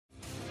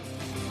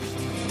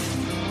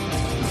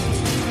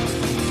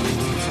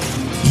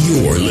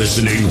You're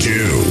listening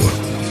to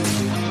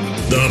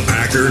the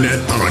Packernet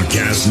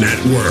Podcast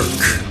Network.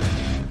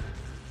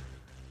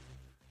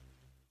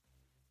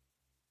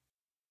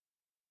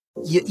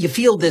 You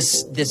feel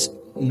this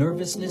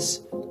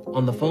nervousness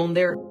on the phone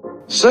there?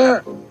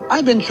 Sir,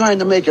 I've been trying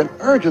to make an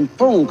urgent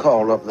phone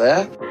call up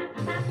there.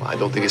 Well, I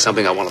don't think it's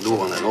something I want to do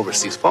on an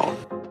overseas phone.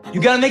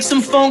 You gotta make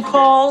some phone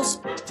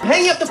calls.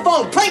 Hang up the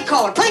phone. Prank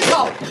caller.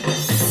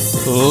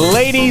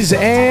 Ladies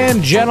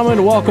and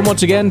gentlemen, welcome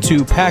once again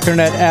to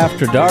Packernet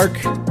After Dark.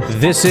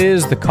 This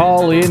is the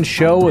call-in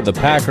show of the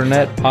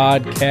Packernet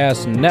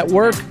Podcast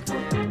Network.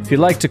 If you'd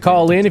like to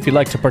call in, if you'd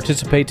like to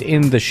participate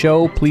in the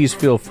show, please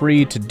feel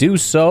free to do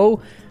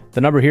so.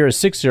 The number here is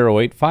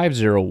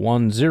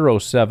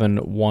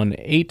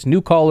 608-501-0718.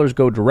 New callers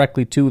go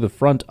directly to the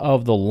front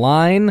of the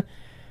line.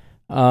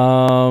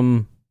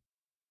 Don't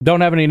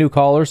have any new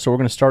callers, so we're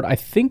going to start, I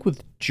think,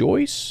 with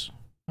Joyce.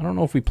 I don't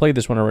know if we played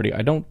this one already.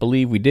 I don't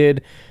believe we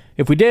did.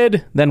 If we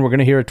did, then we're going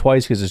to hear it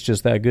twice because it's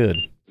just that good.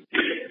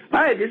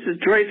 Hi, this is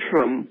Joyce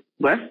from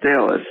West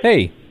Dallas.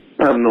 Hey.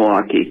 Of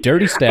Milwaukee.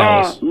 Dirty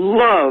Dallas.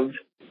 Loved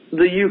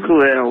the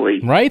ukulele.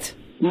 Right?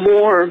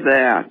 More of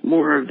that.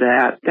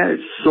 That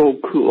is so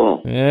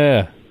cool.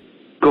 Yeah.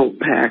 Go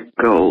Pack,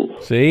 go.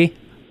 See?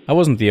 I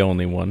wasn't the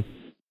only one.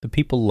 The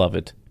people love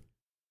it.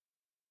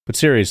 But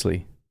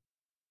seriously,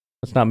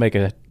 let's not make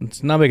a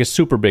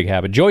super big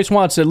habit. Joyce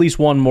wants at least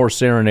one more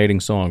serenading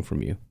song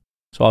from you.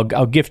 So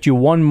I'll gift you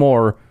one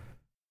more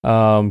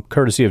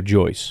courtesy of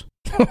Joyce.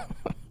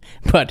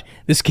 But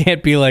this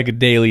can't be like a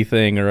daily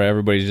thing or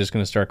everybody's just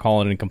going to start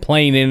calling and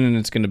complaining and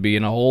it's going to be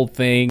in a whole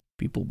thing.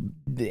 People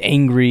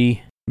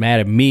angry, mad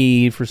at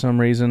me for some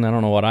reason. I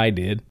don't know what I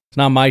did. It's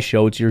not my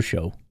show, it's your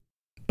show.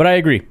 But I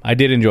agree. I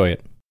did enjoy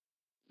it.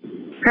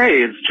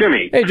 Hey, it's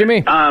Jimmy. Hey,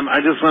 Jimmy. I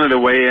just wanted to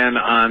weigh in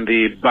on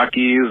the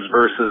Buc-ee's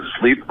versus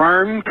Fleet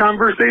Farm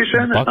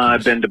conversation.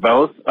 I've been to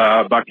both.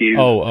 Buc-ee's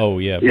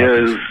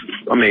is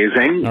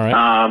amazing. All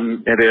right.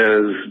 It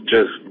is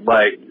just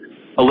like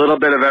a little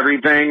bit of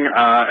everything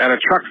at a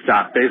truck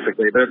stop,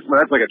 basically. That's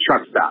like a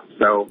truck stop.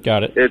 So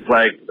got it. It's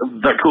like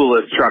the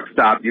coolest truck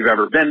stop you've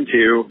ever been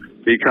to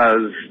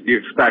because you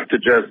expect to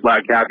just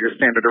like have your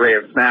standard array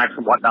of snacks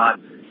and whatnot,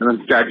 and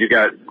instead you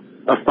get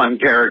a fun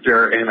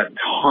character and a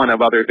ton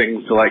of other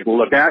things to like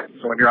look at.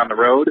 So when you're on the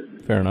road,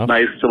 fair enough.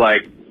 Nice to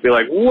like be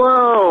like,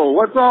 whoa,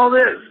 what's all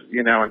this?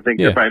 You know, and think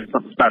you're finding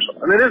something special.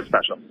 And it is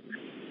special.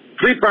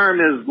 Fleet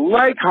Farm is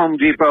like Home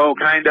Depot,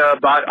 kind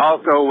of, but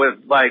also with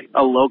like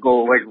a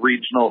local, like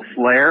regional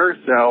flair.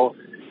 So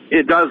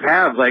it does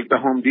have like the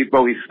Home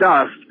Depot-y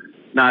stuff,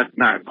 not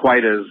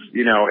quite as,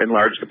 you know, in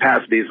large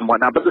capacities and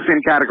whatnot, but the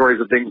same categories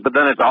of things. But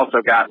then it's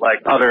also got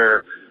like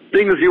other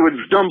things you would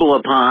stumble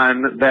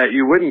upon that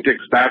you wouldn't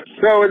expect.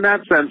 So in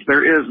that sense,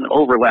 there is an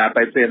overlap,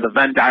 I'd say, in the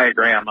Venn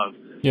diagram of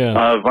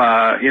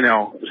you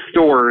know,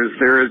 stores.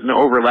 There is an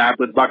overlap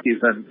with Buc-ee's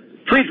and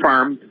Fleet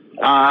Farm,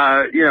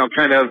 you know,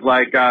 kind of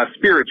like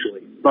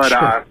spiritually. But,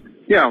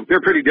 you know, they're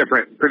pretty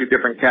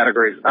different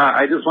categories.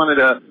 I just wanted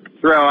to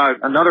throw out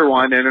another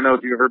one. I don't know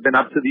if you've ever been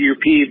up to the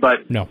UP,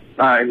 but no.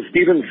 In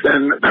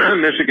Stevenson,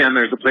 Michigan,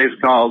 there's a place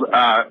called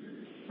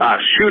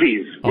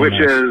Hoodie's, which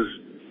is,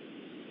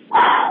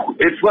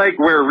 it's like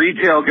where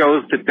retail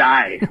goes to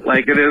die.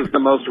 Like, it is the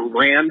most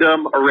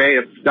random array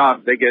of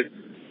stuff. They get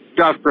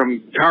stuff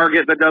from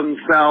Target that doesn't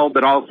sell,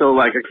 but also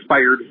like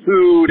expired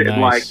food and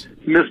like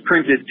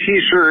misprinted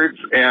T-shirts.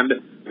 And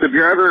so if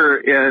you're ever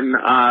in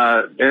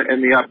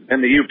the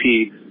UP,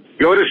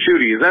 go to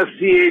Shooties.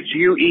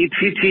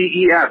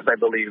 SCHUETTES, I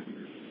believe.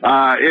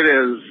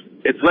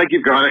 It's like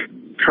you've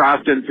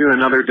crossed into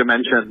another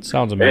dimension.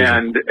 Sounds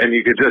amazing. And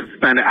you could just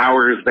spend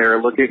hours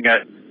there looking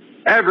at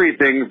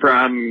everything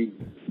from,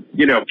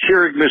 you know,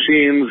 Keurig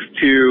machines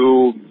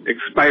to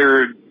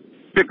expired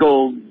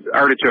pickled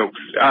artichokes,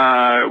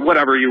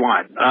 whatever you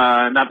want.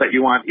 Not that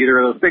you want either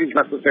of those things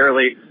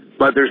necessarily,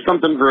 but there's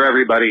something for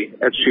everybody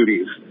at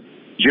Shooties.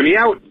 Jimmy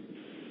out.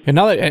 And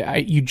now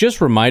that you just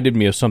reminded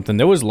me of something.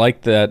 There was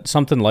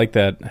something like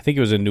that. I think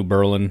it was in New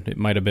Berlin. It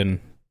might have been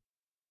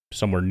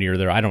somewhere near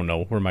there. I don't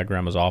know where my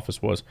grandma's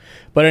office was.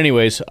 But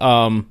anyways,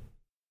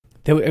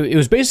 it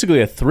was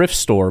basically a thrift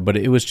store, but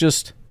it was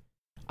just,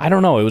 I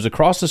don't know. It was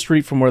across the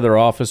street from where their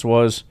office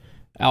was.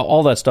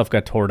 All that stuff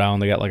got tore down.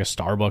 They got like a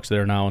Starbucks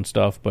there now and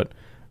stuff. But,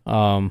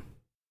 what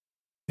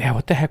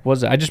the heck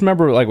was it? I just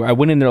remember, like, I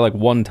went in there like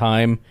one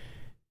time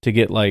to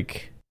get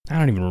like, I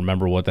don't even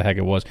remember what the heck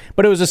it was.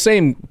 But it was the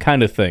same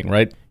kind of thing,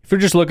 right? If you're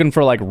just looking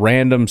for like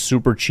random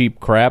super cheap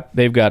crap,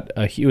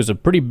 it was a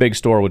pretty big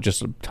store with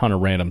just a ton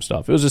of random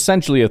stuff. It was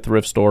essentially a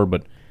thrift store,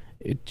 but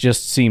it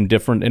just seemed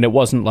different. And it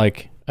wasn't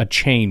like a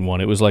chain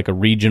one. It was like a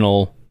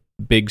regional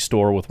big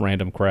store with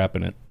random crap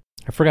in it.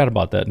 I forgot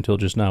about that until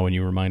just now when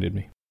you reminded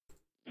me.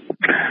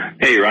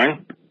 Hey,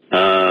 Ryan.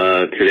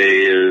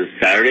 Today is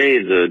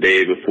Saturday, the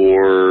day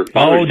before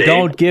Father's Day.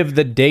 Don't give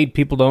the date.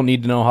 People don't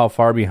need to know how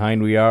far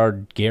behind we are.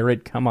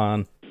 Garrett, come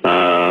on.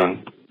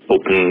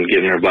 Hoping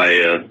giving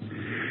everybody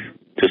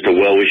just a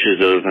well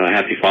wishes of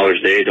Happy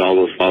Father's Day to all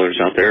those fathers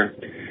out there.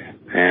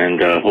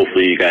 And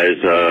hopefully you guys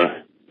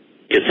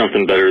get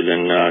something better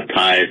than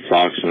ties,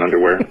 socks, and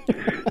underwear.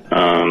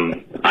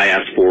 I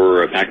asked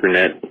for a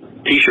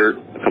Packernet T-shirt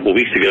a couple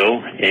weeks ago,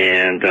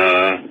 and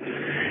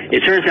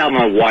it turns out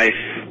my wife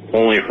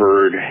only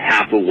heard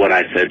half of what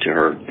I said to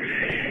her.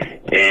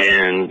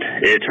 And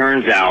it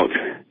turns out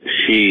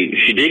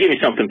she did give me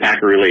something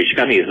Packer related. She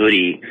got me a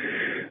hoodie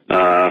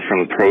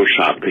from the pro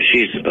shop because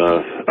she's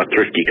a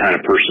thrifty kind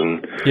of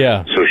person.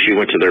 Yeah. So she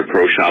went to their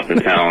pro shop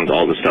and found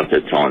all the stuff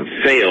that's on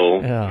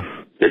sale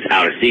that's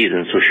out of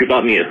season. So she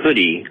bought me a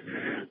hoodie,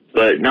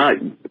 but not...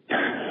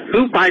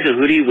 Who buys a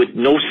hoodie with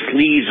no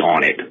sleeves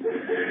on it?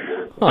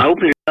 Huh. I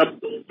opened it up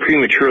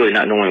prematurely,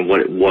 not knowing what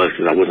it was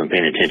because I wasn't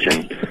paying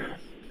attention.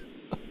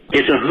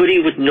 It's a hoodie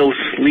with no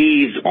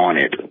sleeves on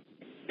it.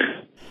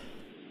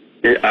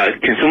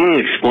 Can someone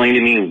explain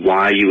to me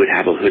why you would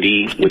have a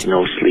hoodie with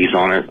no sleeves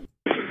on it?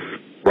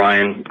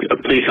 Ryan,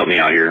 please help me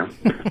out here.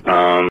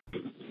 I'm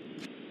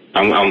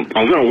going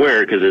to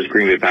wear it because it's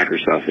Green Bay Packer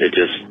stuff. It's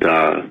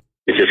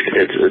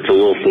a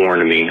little foreign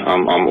to me.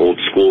 I'm old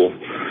school.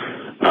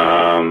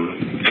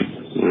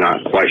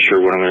 Not quite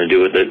sure what I'm going to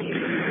do with it.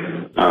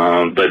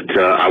 But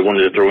I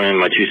wanted to throw in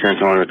my 2 cents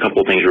on a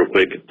couple of things real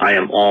quick. I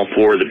am all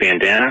for the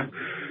bandana.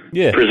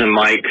 Yeah. Prison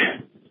Mike,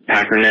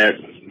 Packernet,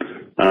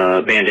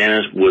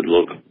 bandanas would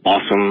look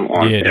awesome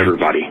on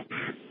everybody.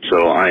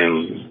 So I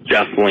am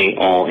definitely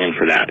all in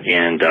for that.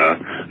 And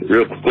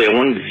real quickly, I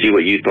wanted to see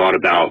what you thought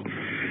about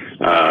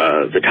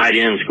the tight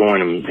ends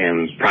going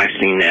and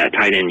practicing that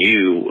tight end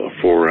U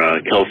for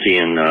Kelsey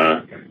and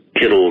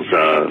Kittle's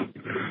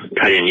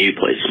tight end U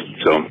place.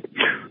 So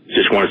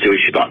just want to see what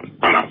you thought.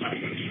 I'm out.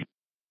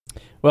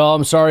 Well,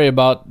 I'm sorry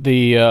about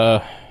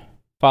the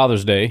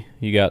Father's Day.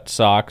 You got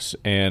socks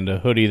and a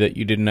hoodie that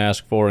you didn't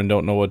ask for and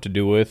don't know what to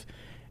do with.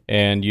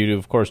 And you,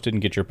 of course,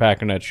 didn't get your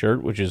Packernet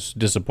shirt, which is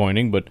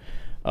disappointing. But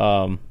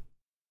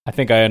I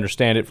think I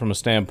understand it from a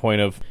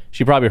standpoint of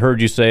she probably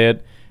heard you say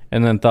it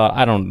and then thought,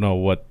 I don't know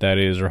what that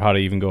is or how to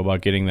even go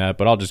about getting that,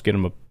 but I'll just get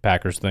him a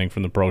Packers thing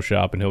from the pro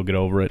shop and he'll get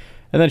over it.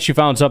 And then she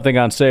found something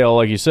on sale,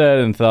 like you said,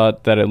 and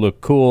thought that it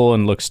looked cool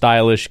and looked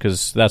stylish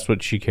because that's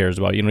what she cares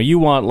about. You know, you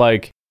want,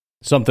 like,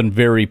 something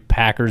very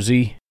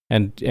Packersy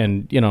and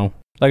you know,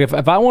 like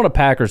if I want a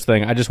Packers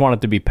thing, I just want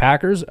it to be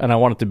Packers and I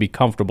want it to be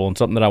comfortable and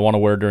something that I want to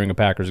wear during a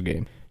Packers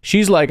game.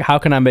 She's like, how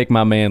can I make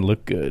my man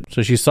look good?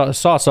 So she saw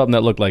something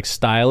that looked like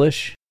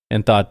stylish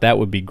and thought that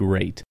would be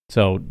great.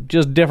 So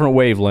just different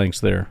wavelengths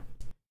there.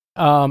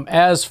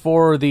 As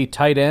for the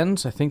tight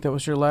ends, I think that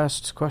was your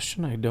last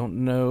question. I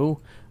don't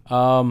know.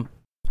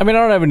 I mean, I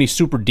don't have any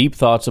super deep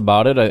thoughts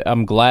about it.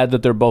 I'm glad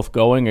that they're both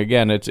going.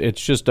 Again,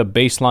 it's just a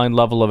baseline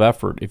level of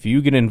effort. If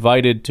you get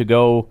invited to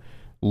go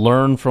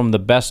learn from the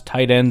best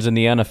tight ends in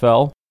the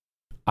NFL,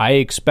 I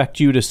expect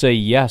you to say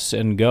yes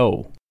and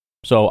go.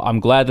 So I'm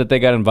glad that they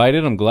got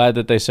invited. I'm glad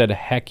that they said,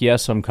 heck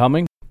yes, I'm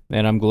coming.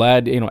 And I'm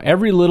glad, you know,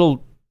 every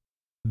little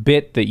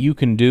bit that you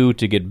can do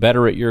to get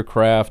better at your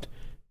craft,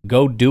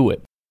 go do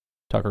it.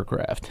 Tucker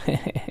Craft.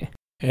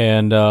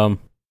 And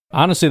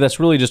honestly, that's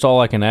really just all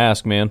I can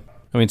ask, man.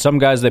 I mean, some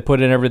guys, they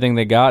put in everything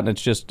they got, and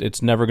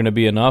it's never going to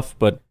be enough,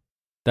 but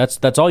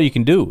that's all you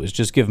can do is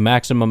just give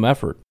maximum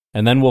effort.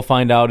 And then we'll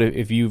find out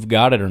if you've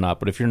got it or not.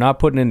 But if you're not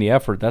putting in the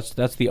effort,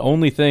 that's the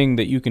only thing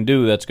that you can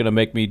do that's going to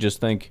make me just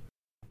think,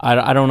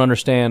 I don't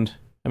understand.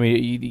 I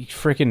mean, you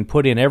freaking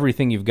put in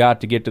everything you've got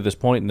to get to this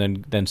point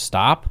and then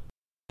stop.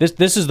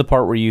 This is the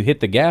part where you hit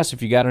the gas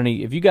if you got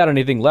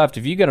anything left.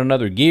 If you got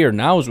another gear,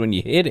 now is when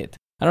you hit it.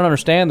 I don't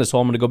understand this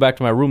whole I'm going to go back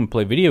to my room and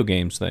play video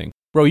games thing.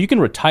 Bro, you can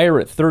retire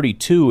at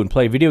 32 and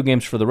play video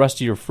games for the rest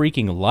of your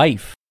freaking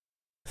life.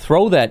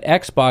 Throw that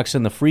Xbox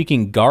in the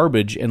freaking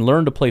garbage and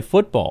learn to play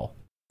football.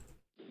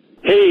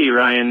 Hey,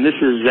 Ryan, this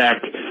is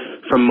Zach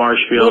from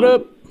Marshfield. What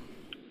up?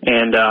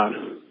 And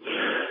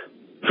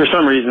for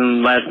some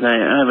reason, last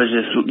night I was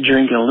just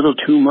drinking a little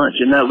too much,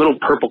 and that little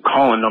purple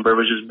calling number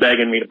was just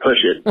begging me to push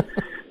it.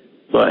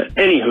 But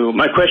anywho,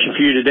 my question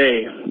for you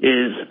today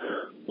is,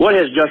 what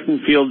has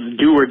Justin Fields'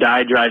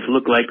 do-or-die drive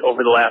looked like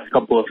over the last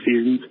couple of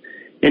seasons?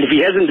 And if he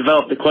hasn't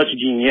developed the clutch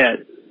gene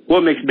yet,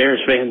 what makes Bears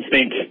fans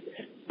think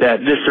that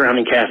this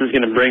surrounding cast is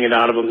going to bring it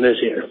out of him this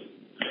year?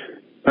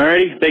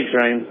 Alrighty, thanks,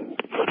 Ryan.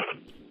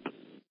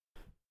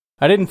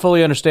 I didn't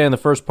fully understand the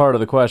first part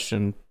of the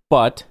question,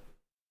 but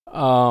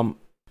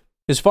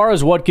as far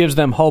as what gives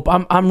them hope,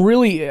 I'm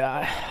really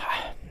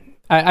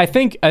I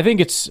think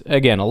it's,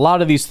 again, a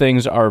lot of these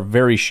things are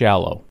very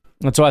shallow.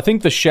 And so I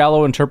think the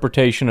shallow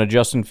interpretation of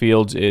Justin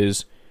Fields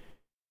is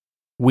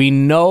we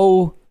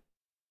know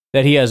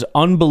that he has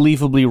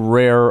unbelievably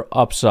rare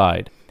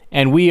upside.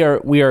 And we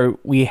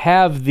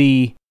have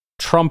the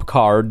trump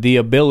card, the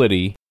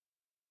ability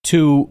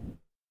to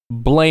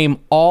blame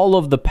all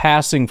of the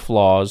passing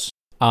flaws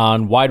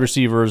on wide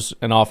receivers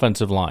and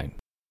offensive line.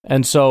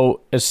 And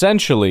so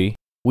essentially,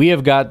 we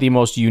have got the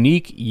most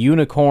unique,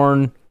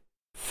 unicorn,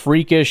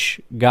 freakish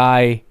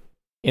guy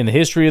in the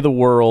history of the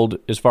world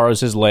as far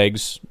as his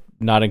legs,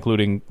 not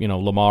including,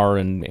 Lamar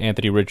and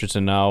Anthony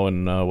Richardson now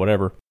and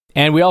whatever.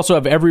 And we also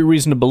have every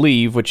reason to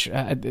believe, which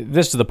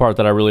this is the part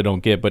that I really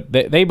don't get, but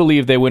they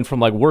believe they went from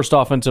like worst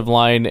offensive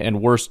line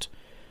and worst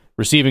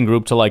receiving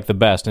group to like the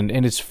best. And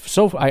it's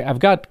so I've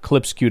got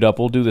clips queued up.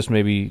 We'll do this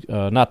maybe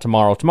not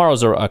tomorrow.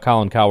 Tomorrow's a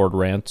Colin Cowherd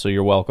rant, so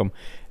you're welcome.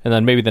 And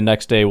then maybe the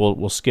next day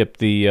we'll skip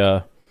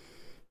the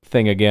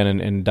thing again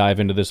and dive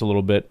into this a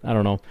little bit. I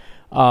don't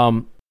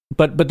know.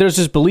 But there's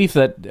this belief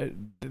that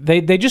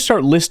they just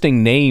start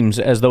listing names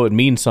as though it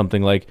means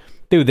something. Like,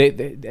 dude,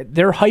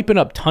 they're hyping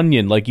up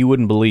Tunyon like you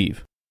wouldn't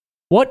believe.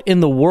 What in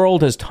the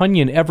world has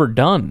Tunyon ever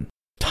done?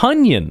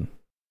 Tunyon.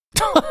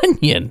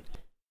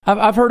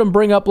 I've heard him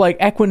bring up like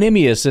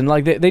Equanimous and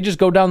like they just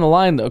go down the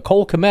line.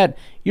 Cole Kmet.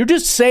 You're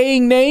just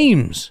saying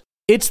names.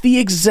 It's the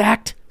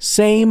exact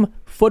same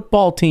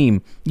football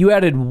team. You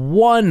added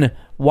one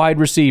wide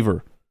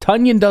receiver.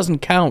 Tunyon doesn't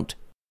count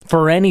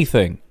for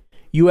anything.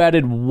 You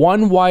added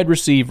one wide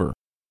receiver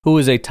who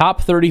is a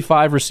top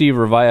 35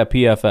 receiver via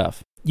PFF.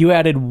 You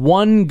added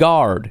one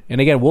guard. And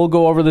again, we'll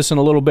go over this in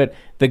a little bit.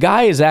 The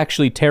guy is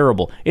actually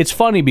terrible. It's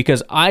funny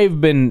because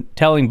I've been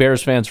telling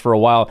Bears fans for a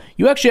while,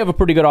 you actually have a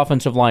pretty good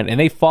offensive line. And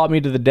they fought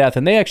me to the death.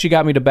 And they actually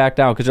got me to back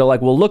down because they're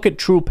like, well, look at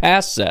true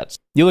pass sets.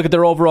 You look at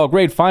their overall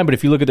grade, fine. But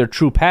if you look at their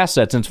true pass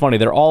sets, and it's funny,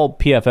 they're all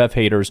PFF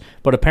haters.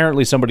 But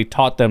apparently somebody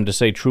taught them to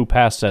say true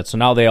pass sets. So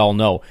now they all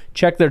know.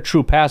 Check their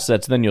true pass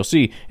sets, then you'll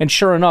see. And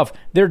sure enough,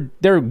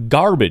 they're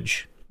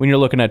garbage when you're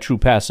looking at true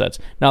pass sets.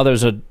 Now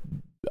there's a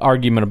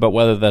argument about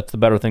whether that's the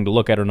better thing to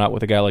look at or not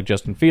with a guy like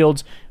Justin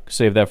Fields.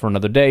 Save that for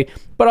another day.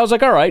 But I was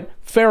like, all right,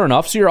 fair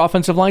enough. So your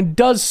offensive line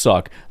does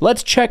suck.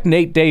 Let's check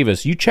Nate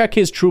Davis. You check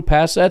his true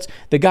pass sets.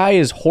 The guy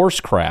is horse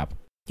crap.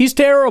 He's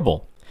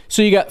terrible.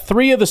 So you got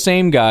three of the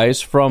same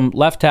guys from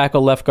left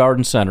tackle, left guard,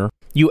 and center.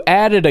 You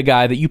added a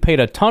guy that you paid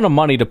a ton of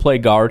money to play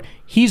guard.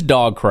 He's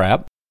dog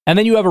crap. And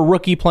then you have a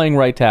rookie playing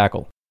right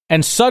tackle.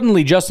 And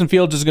suddenly Justin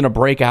Fields is going to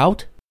break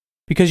out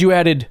because you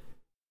added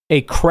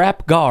a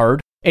crap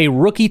guard, a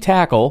rookie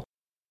tackle,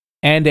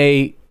 and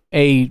a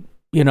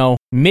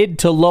mid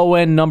to low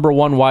end number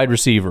one wide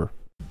receiver.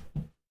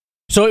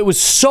 So it was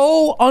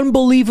so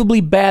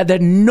unbelievably bad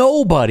that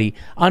nobody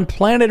on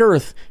planet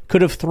Earth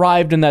could have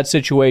thrived in that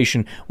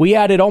situation. We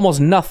added almost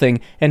nothing,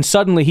 and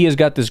suddenly he has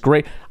got this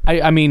great...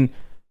 I mean,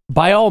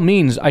 by all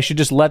means, I should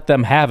just let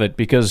them have it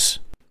because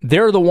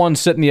they're the ones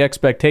setting the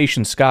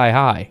expectation sky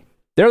high.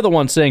 They're the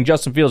ones saying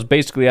Justin Fields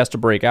basically has to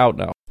break out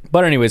now.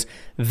 But anyways,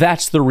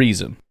 that's the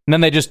reason. And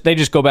then they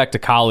just go back to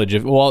college.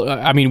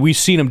 We've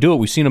seen him do it.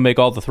 We've seen him make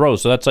all the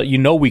throws. So that's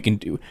we can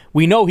do.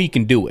 We know he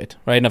can do it,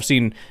 right? And I've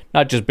seen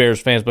not just Bears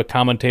fans but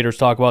commentators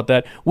talk about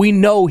that. We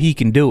know he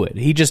can do it.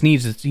 He just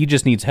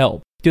needs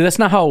help. Dude, that's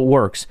not how it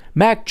works.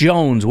 Mac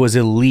Jones was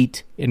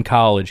elite in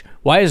college.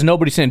 Why is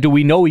nobody saying, dude,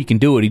 we know he can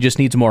do it. He just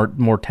needs more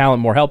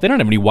talent, more help. They don't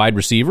have any wide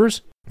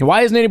receivers.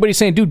 Why isn't anybody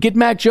saying, dude, get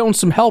Mac Jones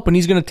some help and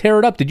he's going to tear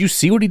it up? Did you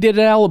see what he did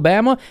at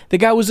Alabama? The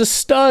guy was a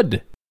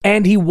stud.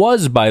 And he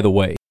was, by the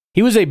way.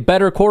 He was a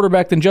better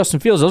quarterback than Justin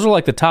Fields. Those are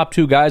like the top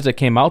two guys that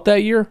came out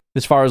that year,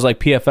 as far as like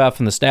PFF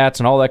and the stats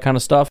and all that kind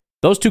of stuff.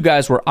 Those two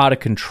guys were out of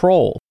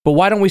control. But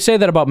why don't we say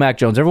that about Mac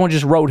Jones? Everyone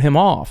just wrote him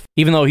off,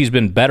 even though he's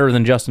been better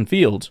than Justin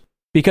Fields.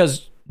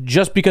 Because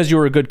just because you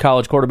were a good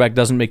college quarterback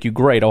doesn't make you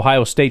great.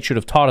 Ohio State should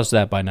have taught us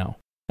that by now.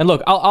 And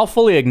look, I'll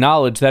fully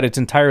acknowledge that it's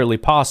entirely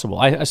possible.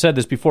 I said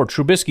this before.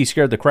 Trubisky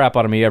scared the crap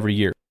out of me every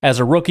year. As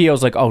a rookie, I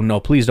was like, oh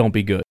no, please don't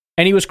be good.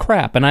 And he was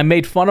crap, and I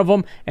made fun of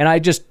him, and I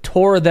just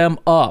tore them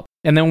up.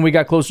 And then when we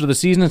got closer to the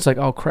season, it's like,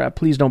 oh crap,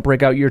 please don't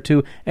break out year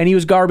two. And he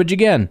was garbage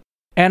again.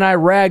 And I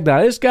ragged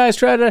on this guy's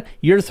tried to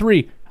year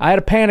three. I had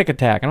a panic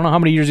attack. I don't know how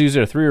many years he was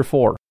there, 3 or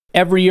 4.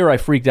 Every year I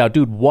freaked out,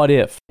 dude, what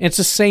if? It's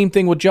the same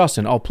thing with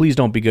Justin. Oh, please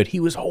don't be good. He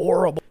was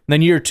horrible. And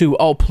then year 2,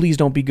 oh, please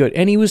don't be good.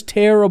 And he was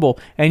terrible.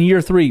 And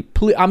year 3,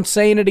 I'm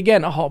saying it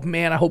again. Oh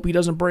man, I hope he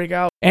doesn't break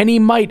out. And he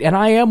might, and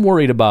I am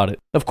worried about it.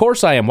 Of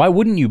course I am. Why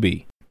wouldn't you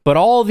be? But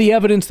all the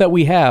evidence that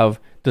we have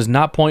does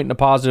not point in a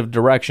positive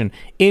direction,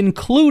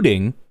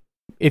 including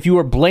if you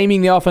were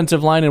blaming the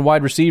offensive line and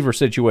wide receiver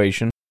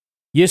situation,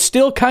 you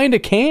still kind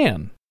of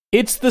can.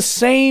 It's the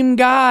same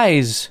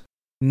guys.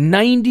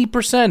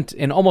 90%,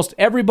 and almost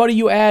everybody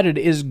you added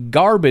is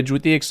garbage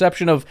with the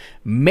exception of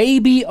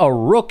maybe a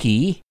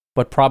rookie,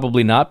 but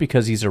probably not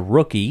because he's a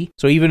rookie.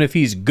 So even if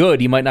he's good,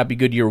 he might not be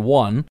good year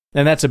 1,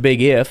 and that's a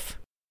big if.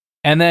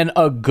 And then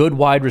a good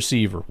wide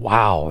receiver.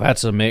 Wow,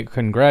 that's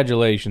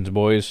congratulations,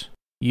 boys.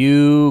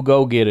 You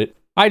go get it.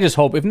 I just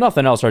hope, if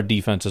nothing else, our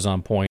defense is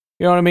on point.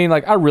 You know what I mean?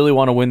 Like, I really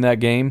want to win that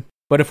game,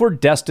 but if we're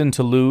destined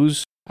to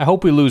lose, I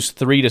hope we lose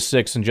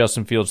 3-6 and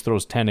Justin Fields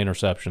throws 10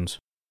 interceptions.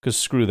 Because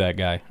screw that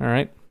guy, all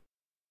right?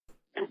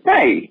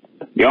 Hey,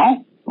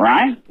 y'all.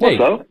 Ryan,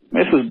 what's up?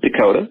 This is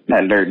Dakota,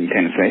 that nerd in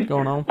Tennessee. What's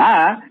going on?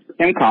 I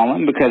am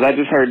calling because I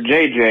just heard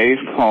JJ's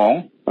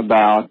call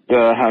about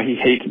how he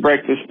hates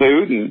breakfast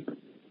food,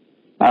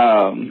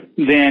 and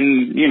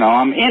then, you know,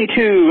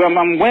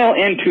 I'm well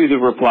into the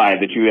reply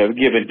that you have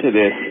given to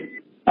this,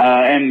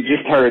 and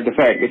just heard the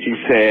fact that you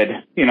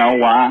said, you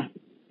know,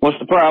 what's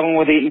the problem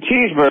with eating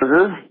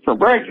cheeseburger for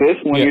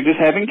breakfast when you're just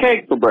having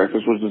cake for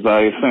breakfast, which is,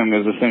 I assume,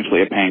 is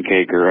essentially a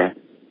pancake or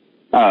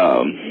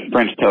a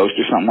French toast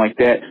or something like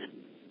that.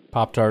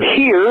 Pop-Tart.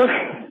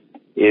 Here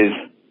is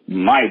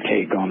my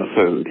take on the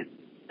food.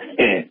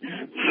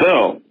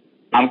 So,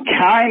 I I'm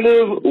kind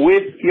of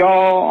with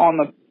y'all on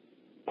the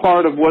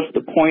part of what's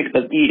the point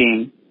of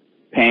eating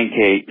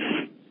pancakes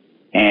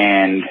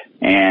and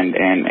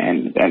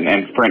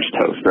French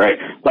toast, right?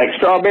 Like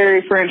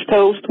strawberry French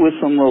toast with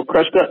some little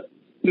crushed up,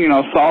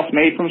 sauce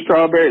made from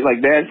strawberries,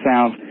 like that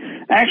sounds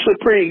actually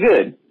pretty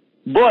good.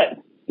 But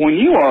when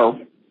you are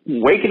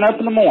waking up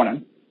in the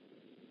morning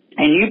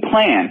and you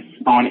plan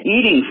on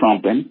eating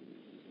something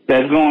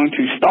that's going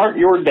to start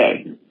your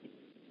day,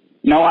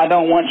 no, I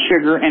don't want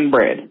sugar and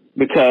bread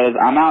because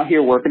I'm out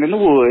here working in the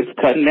woods,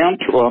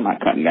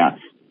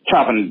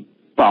 chopping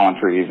fallen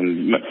trees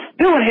and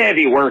doing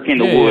heavy work in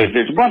the woods.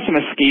 There's a bunch of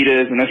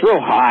mosquitoes and it's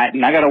real hot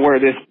and I got to wear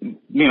this,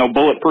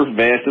 bulletproof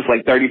vest that's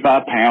like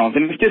 35 pounds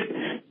and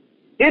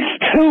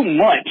it's too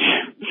much.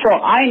 So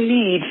I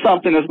need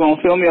something that's going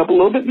to fill me up a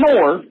little bit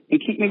more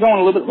and keep me going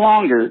a little bit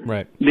longer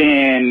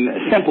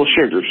than simple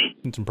sugars.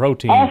 And some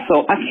protein.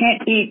 Also, I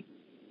can't eat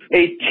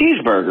a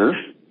cheeseburger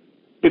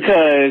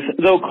because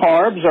though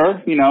carbs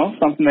are,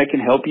 something that can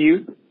help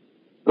you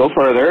go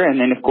further, and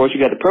then, of course, you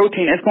got the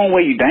protein, it's going to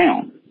weigh you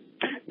down.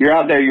 You're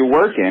out there, you're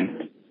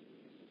working.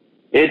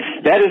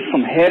 That is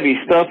some heavy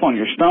stuff on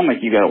your stomach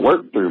you got to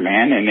work through,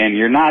 man, and then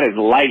you're not as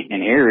light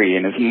and airy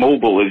and as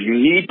mobile as you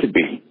need to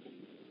be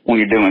when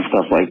you're doing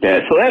stuff like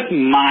that. So that's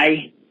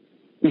my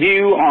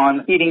view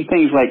on eating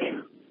things like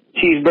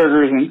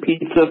cheeseburgers and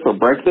pizza for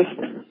breakfast.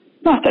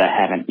 Not that I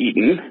haven't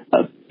eaten,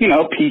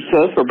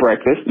 pizza for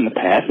breakfast in the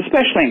past,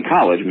 especially in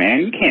college,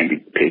 man. You can't be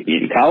picky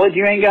in college.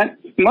 You ain't got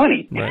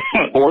money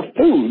or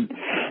food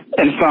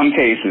in some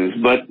cases.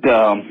 But,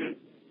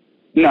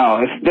 no,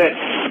 it's that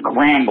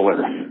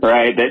scrambler,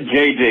 right, that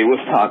JJ was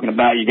talking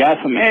about. You got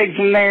some eggs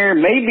in there,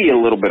 maybe a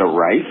little bit of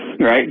rice,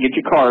 right? Get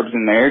your carbs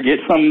in there. Get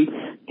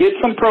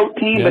some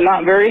protein, but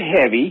not very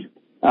heavy.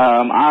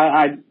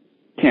 I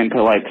tend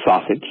to like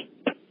sausage.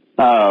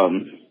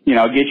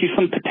 Get you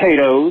some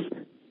potatoes.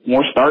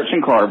 More starch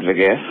and carbs, I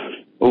guess.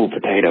 Ooh,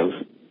 potatoes.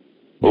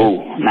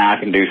 Ooh, now I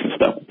can do some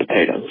stuff with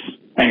potatoes.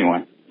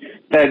 Anyway,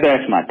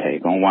 that's my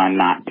take on why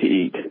not to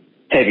eat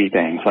heavy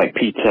things like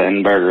pizza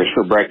and burgers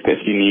for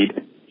breakfast. You need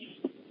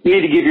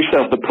to give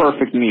yourself the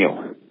perfect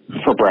meal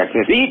for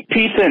breakfast. Eat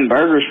pizza and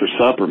burgers for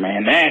supper,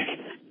 man.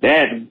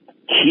 That's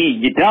key.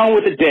 You're done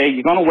with the day.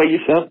 You're going to weigh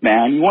yourself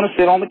down. You want to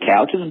sit on the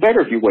couch. It's better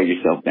if you weigh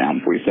yourself down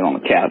before you sit on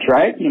the couch,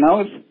 right?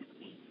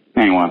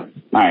 Anyway, all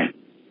right.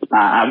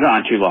 I've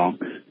gone too long.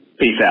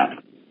 Peace out.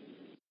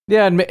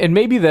 Yeah, and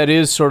maybe that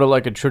is sort of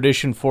like a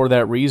tradition for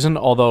that reason,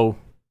 although,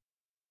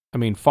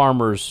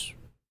 farmers,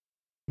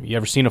 you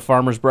ever seen a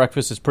farmer's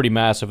breakfast? It's pretty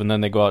massive, and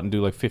then they go out and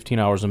do like 15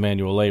 hours of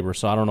manual labor,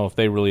 so I don't know if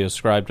they really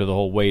ascribe to the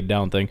whole weighed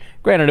down thing.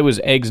 Granted, it was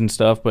eggs and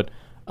stuff, but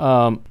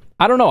I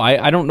don't know.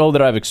 I don't know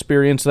that I've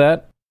experienced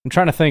that. I'm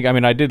trying to think.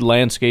 I did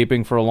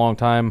landscaping for a long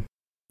time.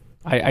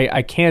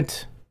 I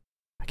can't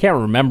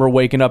remember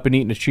waking up and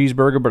eating a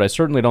cheeseburger, but I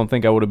certainly don't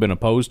think I would have been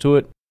opposed to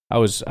it. I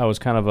was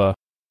kind of a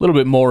little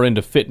bit more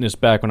into fitness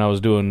back when I was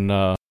doing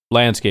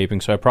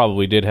landscaping, so I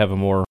probably did have a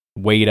more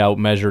weighed out,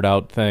 measured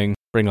out thing.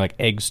 Bring like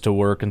eggs to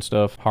work and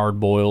stuff, hard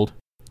boiled,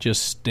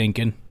 just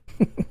stinking.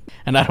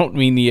 And I don't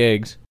mean the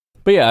eggs.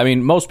 But yeah,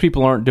 most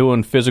people aren't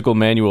doing physical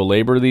manual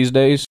labor these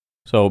days,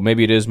 so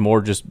maybe it is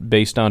more just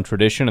based on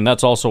tradition, and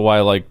that's also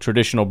why like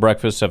traditional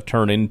breakfasts have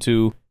turned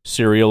into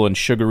cereal and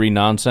sugary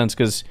nonsense,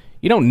 because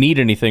you don't need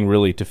anything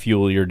really to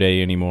fuel your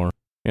day anymore.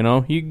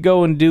 You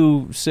go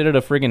and sit at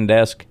a friggin'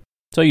 desk.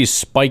 So you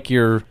spike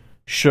your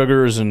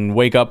sugars and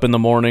wake up in the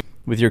morning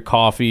with your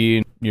coffee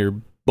and your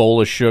bowl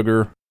of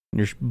sugar and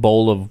your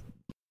bowl of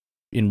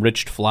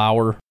enriched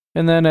flour.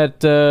 And then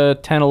at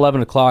 10,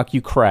 11 o'clock,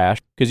 you crash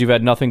because you've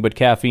had nothing but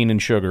caffeine and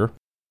sugar.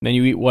 Then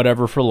you eat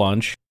whatever for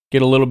lunch,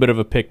 get a little bit of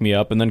a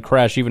pick-me-up, and then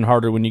crash even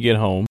harder when you get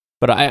home.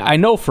 But I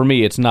know for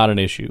me, it's not an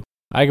issue.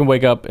 I can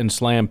wake up and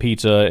slam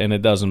pizza, and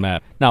it doesn't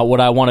matter. Now,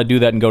 would I want to do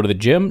that and go to the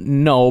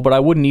gym? No, but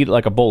I wouldn't eat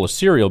like a bowl of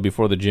cereal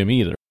before the gym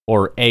either,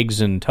 or eggs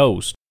and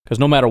toast. Because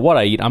no matter what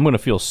I eat, I'm going to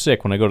feel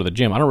sick when I go to the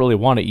gym. I don't really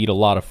want to eat a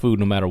lot of food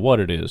no matter what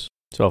it is.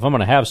 So if I'm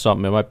going to have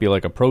something, it might be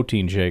like a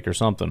protein shake or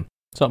something.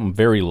 Something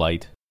very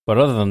light. But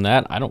other than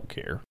that, I don't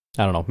care.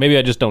 I don't know. Maybe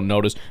I just don't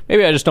notice.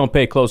 Maybe I just don't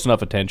pay close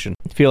enough attention.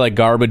 I feel like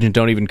garbage and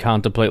don't even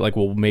contemplate like,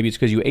 well, maybe it's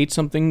because you ate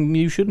something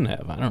you shouldn't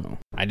have. I don't know.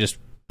 I just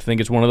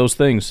think it's one of those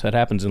things that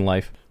happens in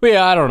life. But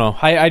yeah, I don't know.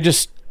 I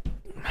just...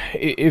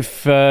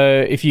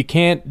 If you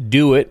can't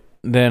do it,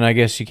 then I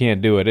guess you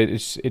can't do it.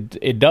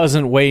 It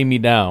doesn't weigh me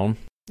down.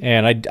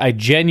 And I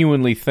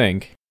genuinely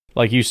think,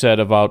 like you said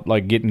about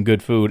like getting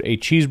good food, a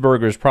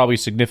cheeseburger is probably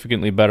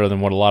significantly better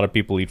than what a lot of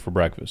people eat for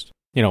breakfast.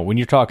 When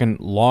you're talking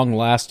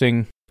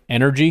long-lasting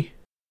energy,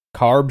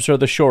 carbs are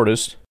the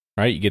shortest,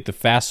 right? You get the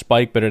fast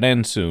spike, but it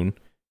ends soon.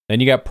 Then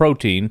you got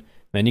protein.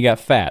 Then you got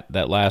fat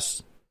that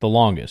lasts the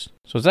longest.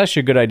 So it's actually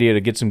a good idea to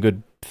get some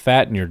good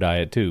fat in your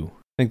diet, too.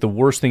 I think the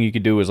worst thing you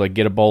could do is like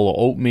get a bowl of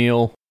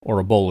oatmeal or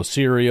a bowl of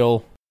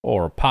cereal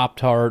or a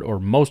Pop-Tart or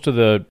most of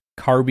the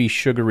carby,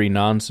 sugary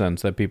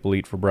nonsense that people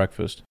eat for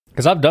breakfast.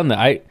 Because I've done that.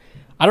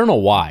 I don't know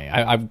why.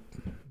 I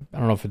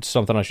don't know if it's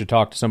something I should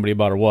talk to somebody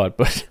about or what,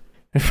 but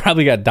I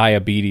probably got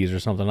diabetes or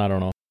something. I don't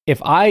know.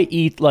 If I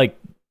eat like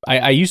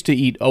I used to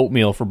eat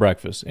oatmeal for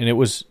breakfast, and it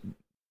was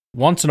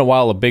once in a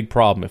while a big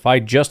problem. If I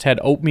just had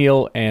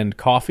oatmeal and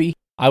coffee,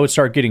 I would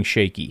start getting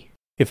shaky.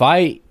 If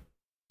I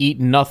eat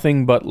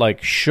nothing but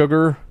like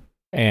sugar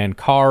and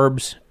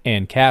carbs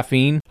and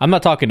caffeine, I'm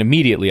not talking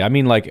immediately. I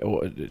mean, like,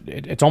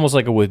 it's almost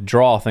like a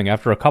withdrawal thing.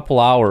 After a couple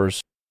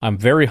hours, I'm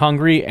very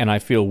hungry and I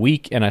feel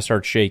weak and I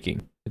start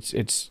shaking.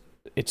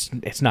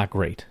 It's not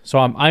great. So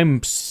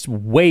I'm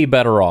way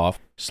better off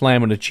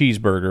slamming a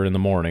cheeseburger in the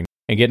morning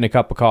and getting a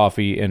cup of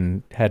coffee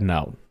and heading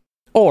out.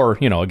 Or,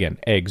 again,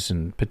 eggs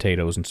and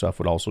potatoes and stuff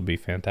would also be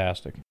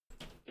fantastic.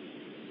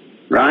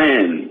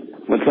 Ryan,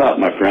 what's up,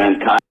 my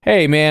friend?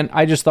 Hey, man,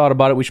 I just thought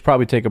about it. We should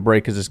probably take a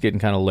break because it's getting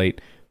kind of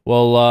late.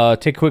 We'll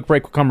take a quick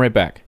break. We'll come right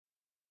back.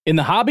 In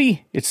the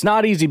hobby, it's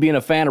not easy being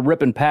a fan of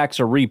ripping packs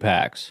or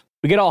repacks.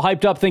 We get all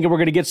hyped up thinking we're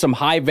going to get some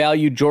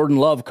high-value Jordan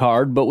Love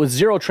card, but with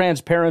zero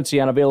transparency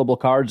on available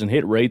cards and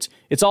hit rates,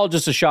 it's all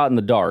just a shot in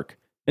the dark.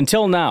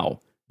 Until now,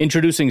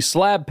 introducing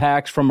slab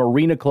packs from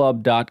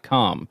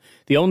arenaclub.com,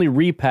 the only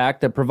repack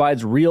that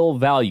provides real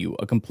value,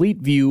 a complete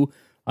view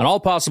on all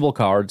possible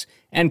cards,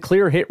 and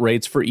clear hit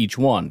rates for each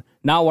one.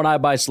 Now when I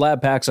buy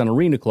slab packs on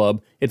Arena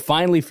Club, it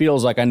finally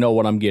feels like I know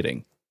what I'm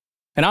getting.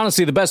 And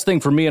honestly, the best thing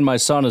for me and my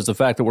son is the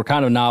fact that we're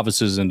kind of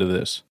novices into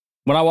this.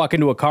 When I walk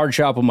into a card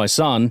shop with my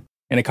son,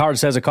 and a card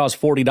says it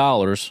costs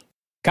 $40,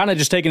 kind of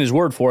just taking his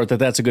word for it that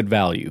that's a good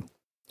value.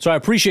 So I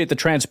appreciate the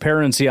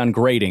transparency on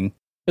grading,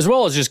 as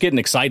well as just getting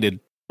excited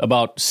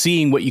about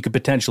seeing what you could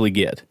potentially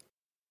get.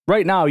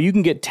 Right now, you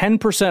can get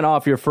 10%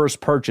 off your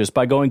first purchase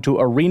by going to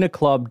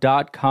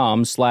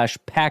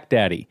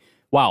arenaclub.com/packdaddy.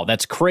 Wow,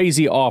 that's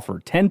crazy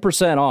offer.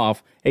 10%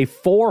 off a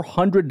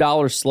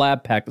 $400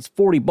 slab pack. That's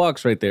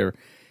 $40 right there.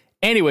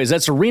 Anyways,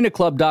 that's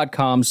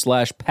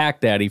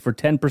arenaclub.com/packdaddy for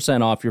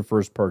 10% off your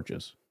first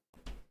purchase.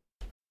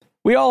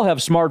 We all have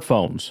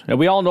smartphones, and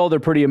we all know they're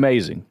pretty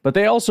amazing, but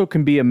they also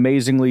can be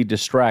amazingly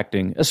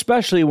distracting,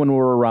 especially when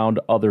we're around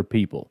other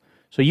people.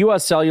 So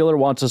US Cellular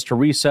wants us to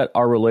reset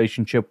our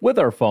relationship with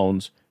our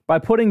phones by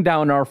putting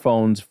down our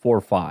phones for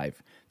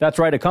 $5. That's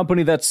right, a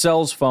company that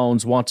sells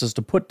phones wants us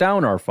to put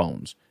down our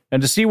phones.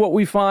 And to see what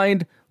we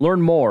find,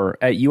 learn more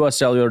at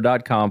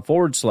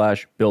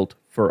uscellular.com/built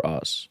for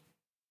us.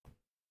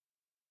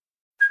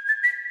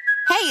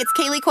 Hey, it's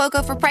Kaylee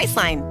Cuoco for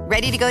Priceline.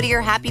 Ready to go to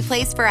your happy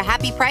place for a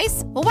happy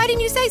price? Well, why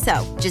didn't you say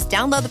so? Just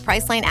download the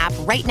Priceline app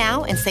right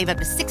now and save up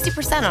to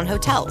 60% on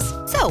hotels.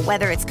 So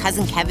whether it's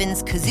Cousin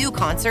Kevin's Kazoo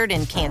Concert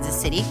in Kansas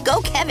City,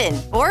 go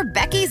Kevin, or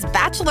Becky's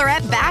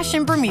Bachelorette Bash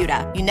in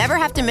Bermuda, you never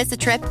have to miss a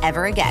trip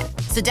ever again.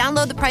 So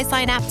download the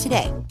Priceline app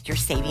today. Your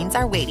savings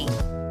are waiting.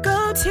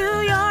 Go to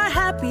your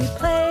happy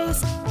place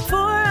for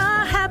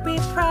a happy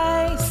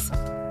price.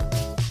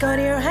 Go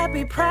to your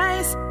happy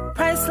price,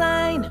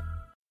 Priceline.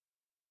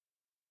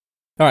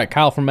 All right,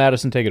 Kyle from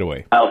Madison, take it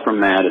away. Kyle from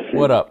Madison.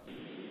 What up?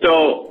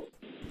 So,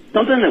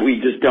 something that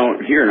we just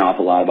don't hear an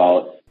awful lot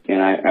about,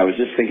 and I was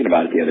just thinking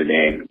about it the other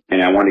day,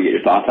 and I wanted to get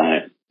your thoughts on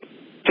it.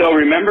 So,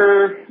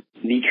 remember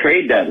the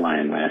trade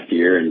deadline last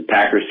year, and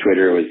Packers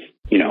Twitter was,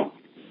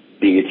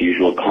 being its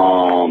usual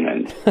calm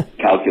and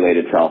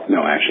calculated self.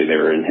 No, actually, they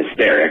were in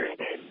hysterics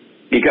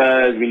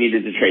because we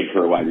needed to trade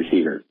for a wide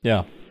receiver.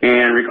 Yeah.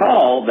 And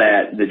recall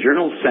that the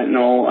Journal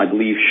Sentinel, I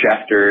believe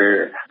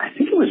Schefter, I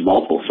think it was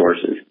multiple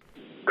sources.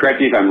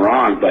 Correct me if I'm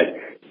wrong, but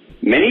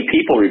many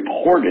people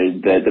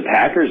reported that the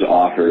Packers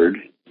offered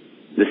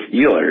the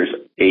Steelers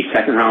a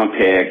second-round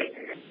pick,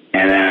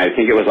 and then I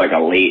think it was like a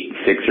late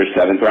 6th or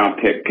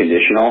 7th-round pick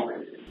conditional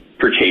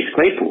for Chase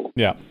Claypool.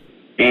 Yeah.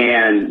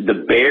 And the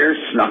Bears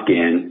snuck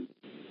in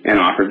and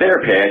offered their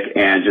pick,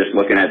 and just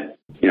looking at,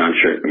 I'm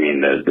sure,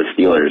 the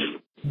Steelers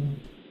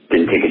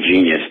didn't take a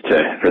genius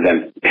for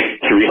them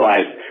to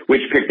realize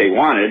which pick they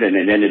wanted, and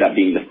it ended up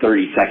being the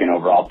 32nd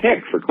overall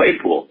pick for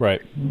Claypool. Right.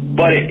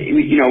 But,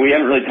 we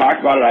haven't really talked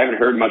about it. I haven't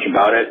heard much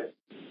about it.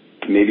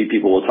 Maybe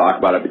people will talk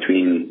about it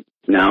between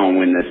now and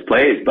when this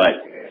plays, but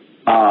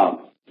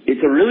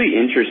it's a really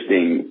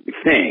interesting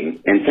thing.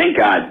 And thank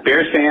God,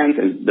 Bears fans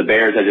and the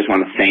Bears, I just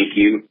want to thank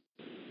you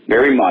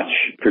very much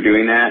for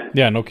doing that.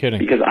 Yeah, no kidding.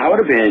 Because I would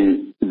have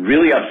been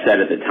really upset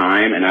at the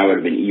time, and I would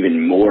have been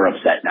even more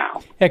upset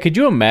now. Yeah, could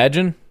you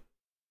imagine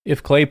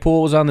if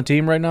Claypool was on the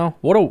team right now?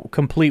 What a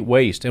complete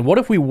waste. And what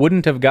if we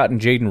wouldn't have gotten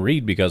Jaden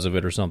Reed because of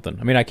it or something?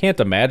 I can't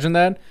imagine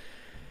that.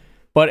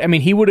 But,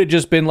 he would have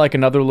just been like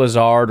another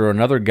Lazard or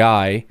another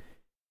guy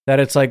that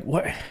it's like,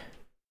 what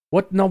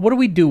do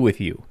we do with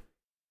you?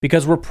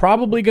 Because we're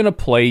probably going to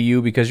play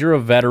you because you're a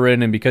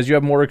veteran and because you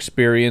have more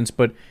experience,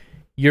 but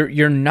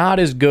you're not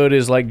as good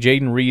as like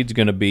Jaden Reed's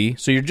going to be.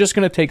 So you're just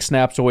going to take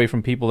snaps away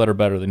from people that are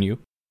better than you.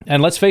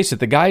 And let's face it,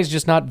 the guy's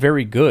just not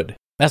very good.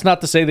 That's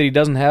not to say that he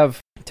doesn't have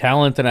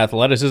talent and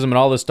athleticism and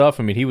all this stuff.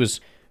 He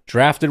was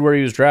drafted where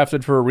he was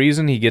drafted for a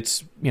reason. He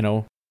gets,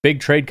 big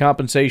trade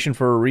compensation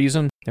for a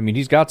reason.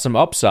 He's got some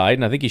upside,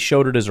 and I think he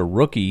showed it as a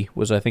rookie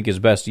was, I think, his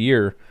best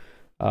year.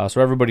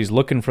 So everybody's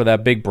looking for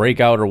that big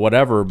breakout or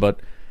whatever, but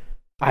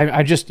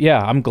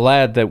I'm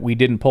glad that we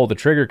didn't pull the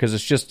trigger because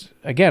it's just,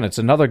 again, it's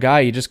another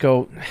guy. You just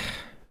go,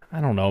 I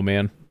don't know,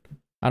 man.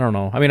 I don't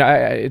know.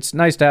 It's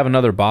nice to have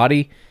another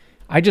body.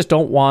 I just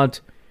don't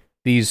want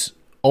these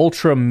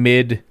ultra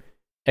mid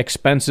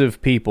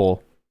expensive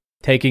people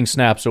taking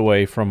snaps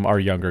away from our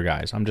younger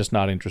guys. I'm just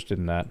not interested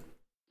in that.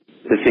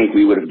 To think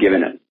we would have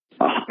given it,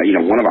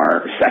 one of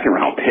our second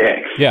round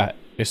picks. Yeah,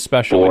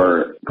 especially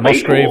for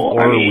Musgrave Claypool.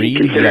 or Reed.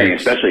 Considering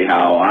especially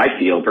how I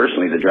feel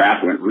personally, the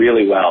draft went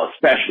really well,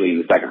 especially in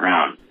the second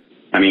round.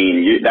 I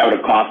mean, that would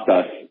have cost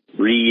us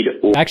Reed.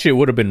 Actually, it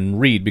would have been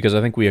Reed because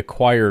I think we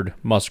acquired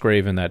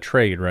Musgrave in that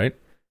trade, right?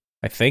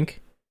 I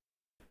think.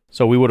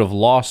 So we would have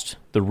lost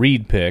the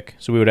Reed pick.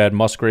 So we would have had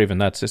Musgrave,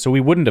 and that's it. So we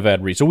wouldn't have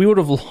had Reed. So we would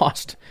have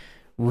lost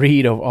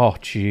Reed. Or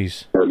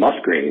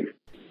Musgrave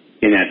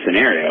in that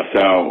scenario.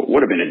 So it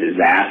would have been a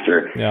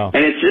disaster. Yeah.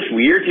 And it's just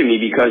weird to me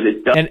because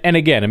it does. And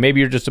again, and maybe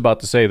you're just about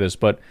to say this,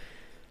 but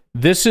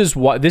this is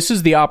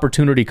the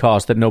opportunity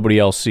cost that nobody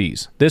else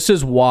sees. This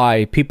is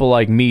why people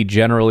like me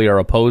generally are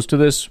opposed to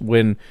this,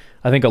 when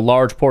I think a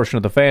large portion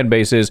of the fan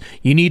base is,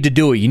 you need to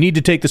do it, you need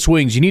to take the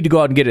swings, you need to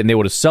go out and get it, and they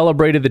would have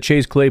celebrated the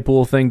Chase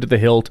Claypool thing to the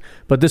hilt,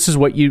 but this is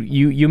what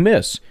you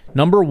miss.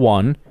 Number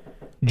one,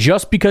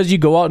 just because you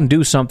go out and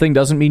do something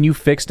doesn't mean you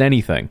fixed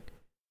anything.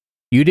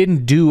 You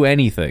didn't do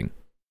anything.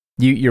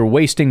 You're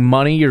wasting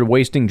money, you're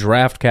wasting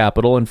draft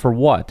capital, and for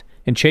what?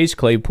 And Chase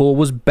Claypool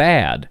was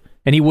bad.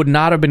 And he would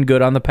not have been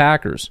good on the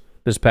Packers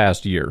this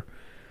past year.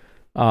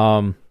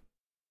 Again,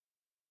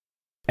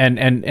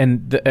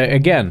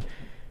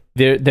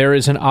 there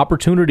is an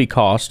opportunity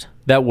cost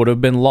that would have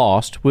been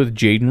lost with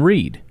Jaden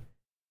Reed.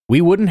 We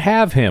wouldn't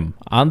have him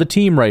on the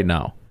team right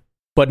now.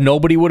 But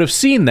nobody would have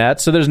seen that,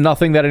 so there's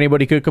nothing that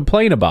anybody could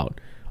complain about,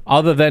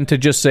 other than to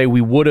just say we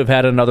would have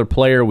had another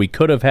player, we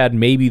could have had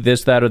maybe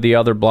this, that, or the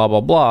other, blah,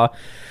 blah, blah.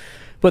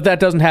 But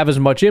that doesn't have as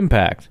much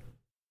impact.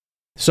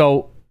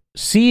 So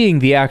seeing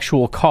the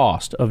actual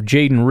cost of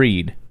Jaden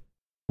Reed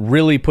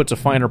really puts a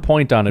finer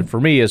point on it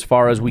for me, as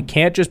far as we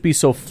can't just be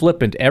so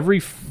flippant every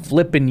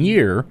flippin'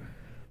 year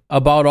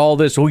about all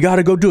this. We got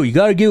to go do it. You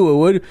got to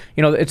do it.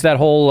 It's that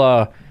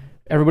whole,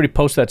 everybody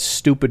posts that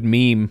stupid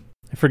meme.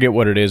 I forget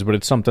what it is, but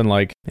it's something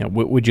like,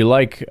 would you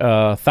like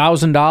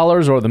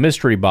 $1,000 or the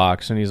mystery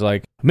box? And he's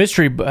like,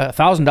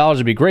 $1,000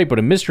 would be great, but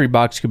a mystery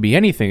box could be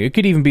anything. It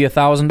could even be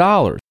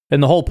 $1,000.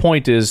 And the whole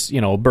point is,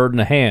 a bird in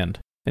a hand.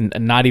 And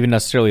not even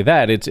necessarily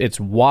that. It's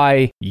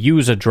why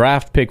use a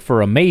draft pick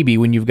for a maybe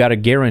when you've got a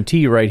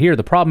guarantee right here.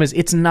 The problem is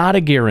it's not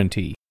a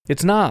guarantee.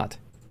 It's not.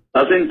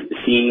 Doesn't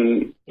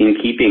seem in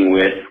keeping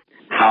with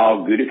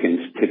how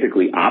Gutekunst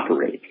typically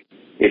operate.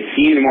 It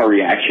seemed more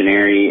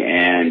reactionary,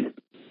 and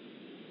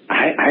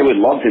I would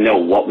love to know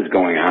what was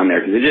going on there,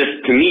 because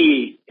to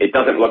me, it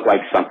doesn't look like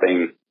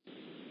something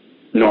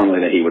normally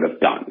that he would have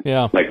done.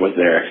 Yeah. Like, was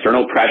there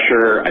external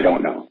pressure? I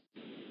don't know.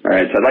 All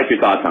right, so I'd like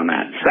your thoughts on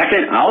that.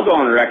 Second, I'll go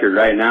on the record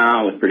right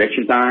now with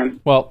prediction time.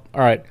 Well,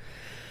 all right.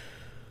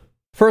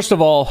 First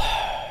of all,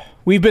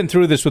 we've been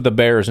through this with the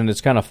Bears, and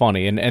it's kind of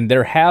funny. And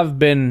there have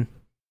been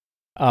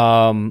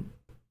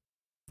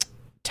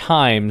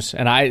times,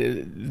 and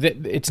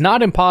it's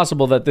not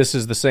impossible that this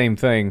is the same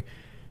thing,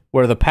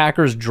 where the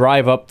Packers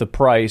drive up the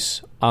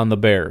price on the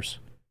Bears.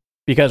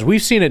 Because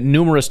we've seen it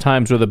numerous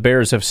times where the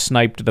Bears have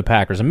sniped the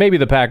Packers. And maybe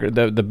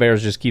the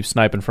Bears just keep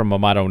sniping from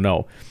them, I don't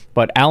know.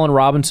 But Allen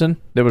Robinson,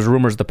 there was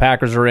rumors the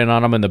Packers are in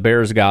on him and the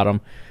Bears got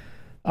him.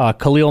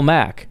 Khalil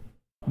Mack,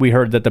 we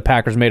heard that the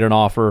Packers made an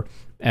offer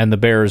and the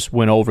Bears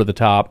went over the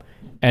top.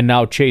 And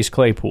now Chase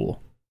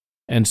Claypool.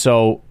 And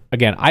so,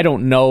 again, I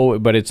don't know,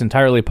 but it's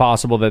entirely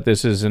possible that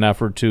this is an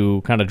effort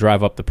to kind of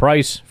drive up the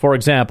price. For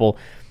example,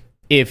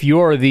 if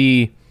you're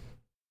the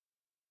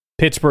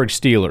Pittsburgh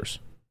Steelers,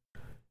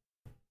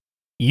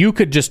 you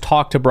could just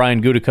talk to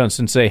Brian Gutekunst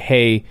and say,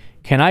 hey,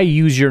 can I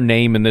use your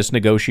name in this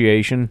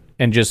negotiation?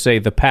 And just say,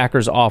 the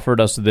Packers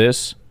offered us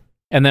this.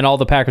 And then all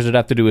the Packers would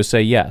have to do is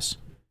say yes.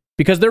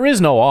 Because there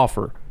is no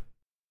offer.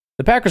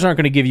 The Packers aren't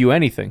going to give you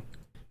anything.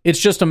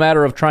 It's just a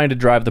matter of trying to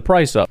drive the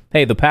price up.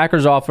 Hey, the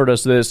Packers offered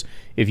us this.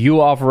 If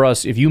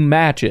you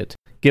match it,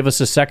 give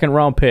us a second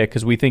round pick,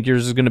 because we think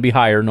yours is going to be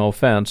higher, no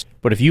offense.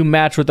 But if you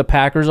match what the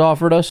Packers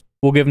offered us,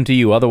 we'll give him to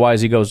you.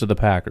 Otherwise, he goes to the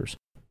Packers.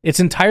 It's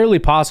entirely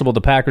possible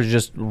the Packers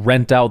just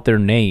rent out their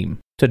name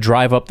to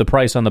drive up the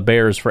price on the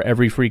Bears for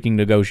every freaking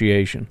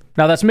negotiation.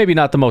 Now, that's maybe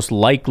not the most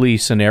likely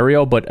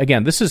scenario, but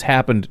again, this has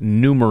happened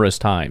numerous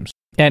times.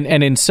 And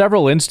in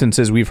several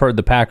instances, we've heard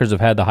the Packers have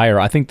had the higher.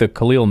 I think the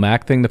Khalil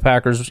Mack thing the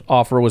Packers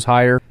offer was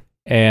higher.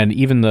 And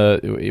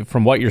even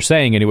from what you're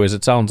saying anyways,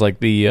 it sounds like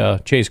the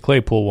Chase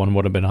Claypool one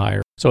would have been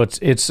higher. So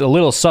it's a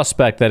little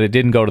suspect that it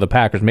didn't go to the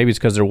Packers. Maybe it's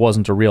because there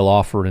wasn't a real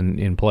offer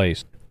in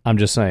place. I'm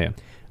just saying.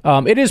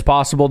 It is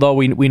possible, though.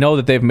 We know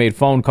that they've made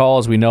phone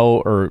calls. We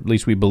know, or at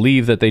least we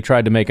believe, that they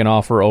tried to make an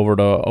offer over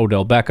to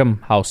Odell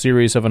Beckham. How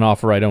serious of an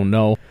offer, I don't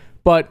know.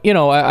 But,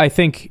 I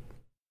think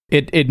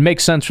it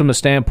makes sense from the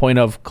standpoint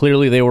of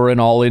clearly they were an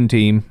all-in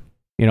team.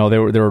 They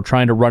were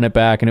trying to run it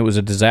back, and it was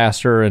a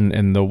disaster,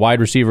 and the wide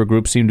receiver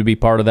group seemed to be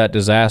part of that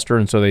disaster,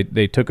 and so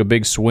they took a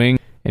big swing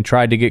and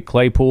tried to get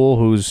Claypool,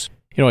 who's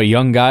a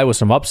young guy with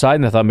some upside,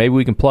 and they thought maybe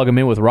we can plug him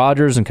in with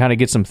Rodgers and kind of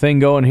get some thing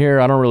going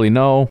here. I don't really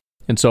know.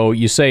 And so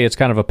you say it's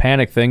kind of a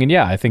panic thing, and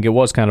yeah, I think it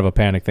was kind of a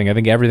panic thing. I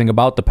think everything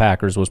about the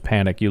Packers was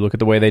panic. You look at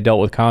the way they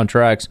dealt with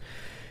contracts,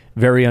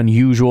 very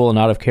unusual and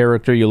out of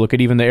character. You look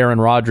at even the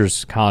Aaron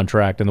Rodgers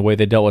contract, and the way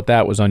they dealt with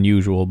that was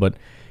unusual. But,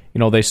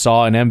 they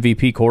saw an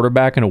MVP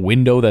quarterback in a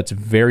window that's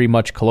very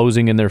much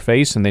closing in their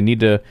face, and they need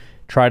to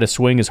try to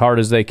swing as hard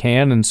as they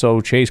can. And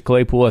so Chase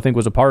Claypool, I think,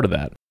 was a part of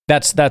that.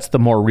 That's the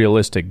more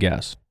realistic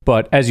guess.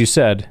 But as you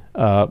said,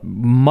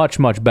 much,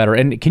 much better.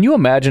 And can you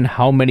imagine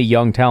how many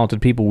young,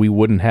 talented people we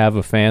wouldn't have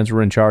if fans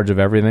were in charge of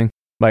everything?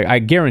 Like, I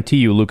guarantee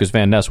you Lucas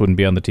Van Ness wouldn't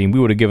be on the team. We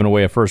would have given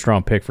away a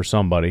first-round pick for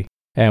somebody.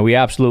 And we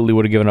absolutely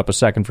would have given up a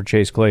second for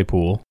Chase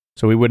Claypool.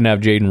 So we wouldn't have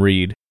Jaden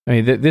Reed.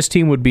 I mean, this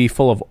team would be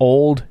full of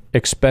old,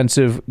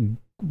 expensive,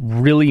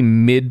 really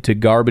mid to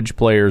garbage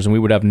players, and we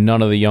would have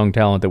none of the young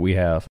talent that we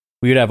have.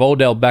 We would have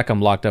Odell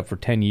Beckham locked up for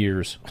 10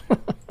 years.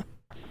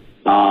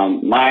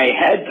 My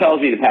head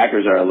tells me the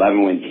Packers are an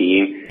 11-win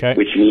team,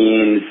 which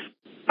means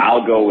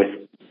I'll go with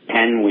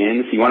 10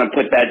 wins. You want to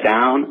put that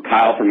down?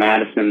 Kyle from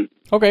Madison.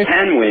 Okay.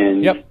 10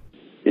 wins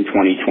in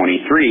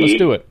 2023. Let's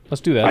do it.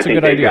 Let's do that. That's a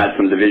good idea. I think they've got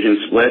some division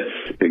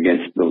splits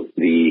against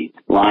the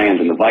Lions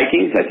and the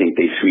Vikings. I think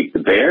they sweep the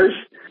Bears.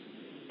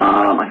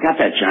 I got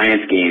that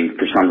Giants game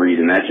for some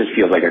reason. That just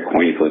feels like a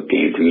coin flip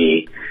game to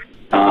me.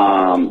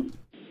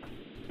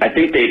 I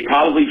think they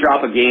probably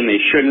drop a game they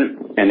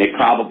shouldn't, and they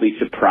probably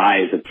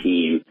surprise a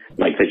team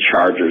like the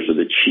Chargers or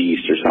the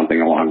Chiefs or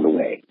something along the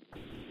way.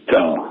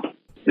 So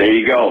there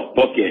you go.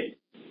 Book it.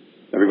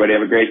 Everybody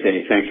have a great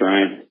day. Thanks,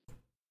 Ryan.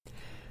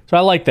 So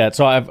I like that.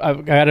 So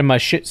I've got in my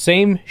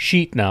same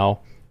sheet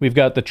now, we've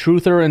got the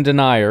truther and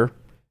denier.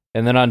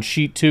 And then on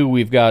sheet 2,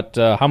 we've got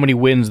how many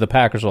wins the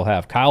Packers will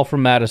have. Kyle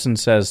from Madison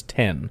says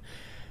 10.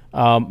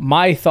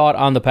 My thought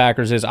on the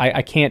Packers is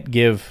I can't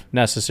give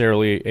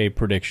necessarily a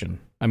prediction.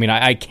 I mean,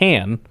 I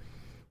can,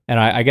 and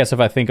I guess if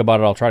I think about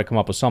it, I'll try to come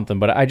up with something.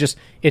 But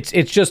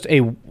it's just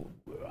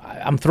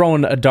I'm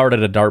throwing a dart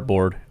at a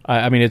dartboard.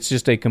 I mean, it's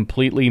just a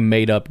completely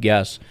made-up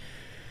guess.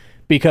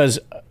 Because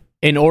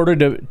in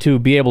order to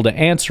be able to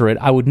answer it,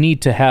 I would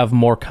need to have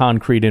more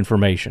concrete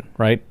information,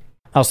 right?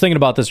 I was thinking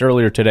about this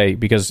earlier today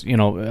because,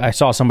 I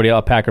saw somebody,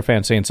 a Packer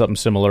fan, saying something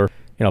similar.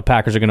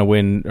 Packers are going to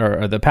win,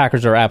 or the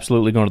Packers are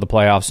absolutely going to the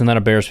playoffs. And then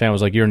a Bears fan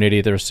was like, you're an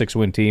idiot, they're a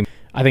 6-win team.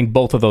 I think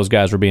both of those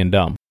guys were being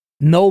dumb.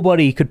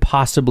 Nobody could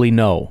possibly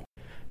know.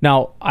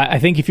 Now, I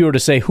think if you were to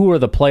say who are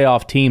the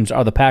playoff teams,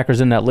 are the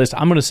Packers in that list?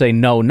 I'm going to say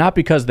no, not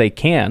because they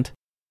can't,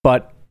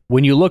 but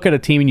when you look at a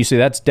team and you say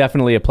that's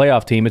definitely a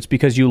playoff team, it's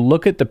because you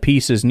look at the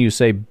pieces and you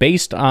say,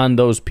 based on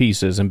those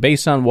pieces and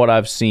based on what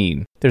I've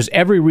seen, there's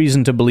every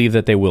reason to believe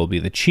that they will be.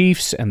 The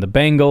Chiefs and the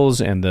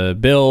Bengals and the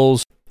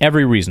Bills,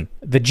 every reason.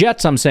 The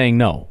Jets, I'm saying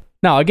no.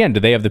 Now, again, do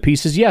they have the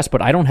pieces? Yes,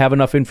 but I don't have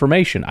enough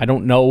information. I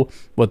don't know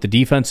what the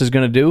defense is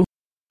going to do.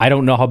 I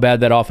don't know how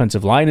bad that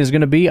offensive line is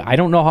going to be. I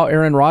don't know how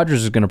Aaron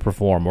Rodgers is going to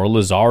perform, or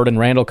Lazard and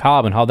Randall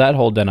Cobb, and how that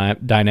whole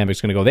dynamic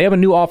is going to go. They have a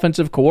new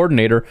offensive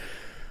coordinator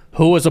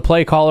who was a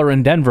play caller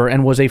in Denver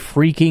and was a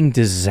freaking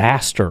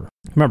disaster.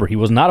 Remember, he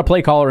was not a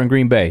play caller in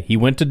Green Bay. He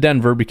went to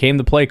Denver, became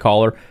the play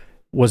caller,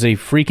 was a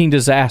freaking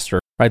disaster,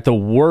 right? The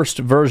worst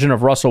version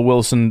of Russell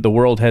Wilson the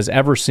world has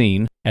ever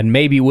seen, and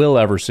maybe will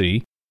ever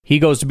see. He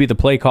goes to be the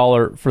play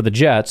caller for the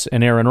Jets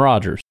and Aaron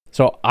Rodgers.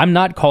 So I'm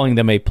not calling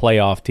them a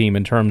playoff team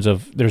in terms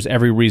of there's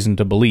every reason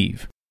to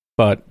believe.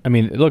 But, I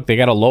mean, look, they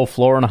got a low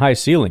floor and a high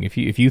ceiling. If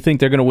you think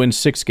they're going to win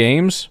 6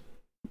 games,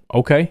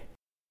 okay.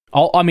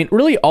 All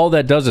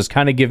that does is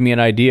kind of give me an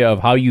idea of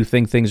how you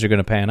think things are going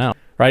to pan out,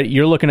 right?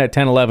 You're looking at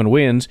 10, 11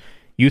 wins.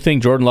 You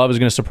think Jordan Love is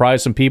going to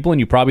surprise some people, and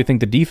you probably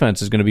think the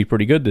defense is going to be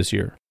pretty good this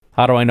year.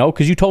 How do I know?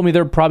 Because you told me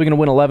they're probably going to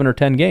win 11 or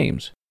 10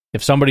 games.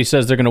 If somebody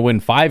says they're going to win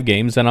 5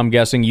 games, then I'm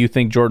guessing you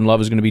think Jordan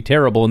Love is going to be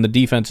terrible, and the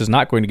defense is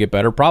not going to get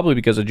better, probably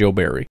because of Joe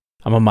Barry.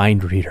 I'm a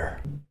mind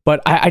reader.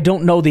 But I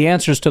don't know the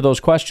answers to those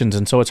questions,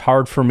 and so it's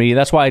hard for me.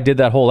 That's why I did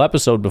that whole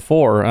episode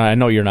before. I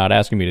know you're not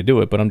asking me to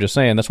do it, but I'm just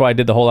saying that's why I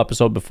did the whole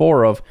episode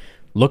before of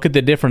look at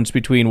the difference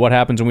between what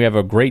happens when we have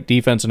a great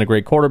defense and a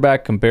great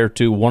quarterback compared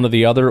to one or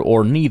the other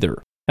or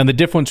neither. And the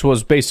difference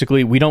was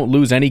basically we don't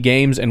lose any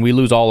games and we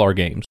lose all our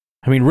games.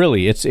 I mean,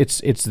 really, it's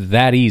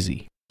that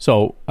easy.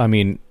 So, I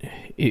mean,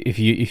 if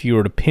you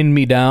were to pin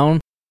me down,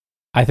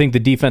 I think the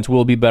defense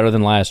will be better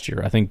than last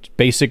year. I think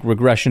basic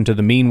regression to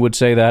the mean would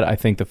say that. I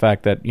think the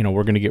fact that,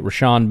 we're going to get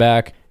Rashawn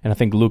back, and I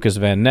think Lucas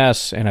Van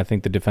Ness, and I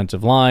think the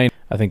defensive line,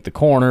 I think the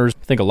corners,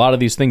 I think a lot of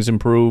these things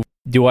improve.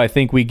 Do I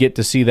think we get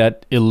to see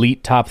that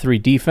elite top 3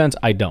 defense?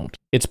 I don't.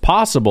 It's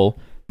possible,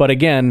 but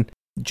again,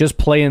 just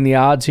playing the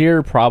odds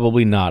here,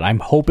 probably not. I'm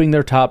hoping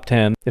they're top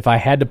 10. If I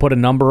had to put a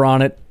number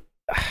on it,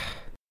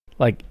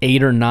 like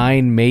 8 or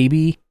 9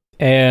 maybe.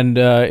 And,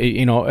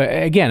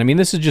 again, I mean,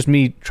 this is just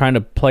me trying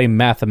to play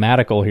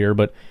mathematical here,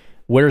 but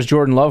where's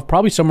Jordan Love?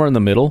 Probably somewhere in the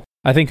middle.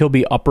 I think he'll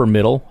be upper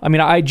middle. I mean,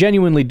 I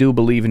genuinely do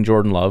believe in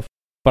Jordan Love,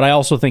 but I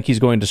also think he's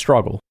going to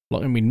struggle.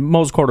 I mean,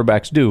 most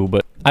quarterbacks do,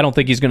 but I don't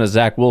think he's going to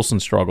Zach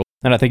Wilson struggle.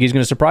 And I think he's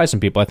going to surprise some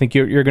people. I think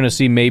you're going to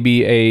see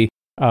maybe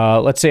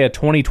let's say a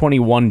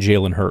 2021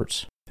 Jalen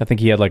Hurts. I think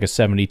he had like a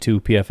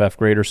 72 PFF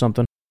grade or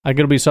something. I think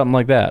it'll be something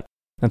like that.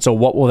 And so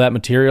what will that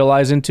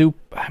materialize into?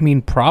 I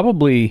mean,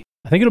 probably,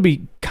 I think it'll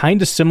be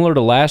kind of similar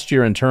to last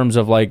year in terms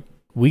of like,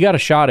 we got a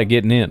shot at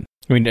getting in.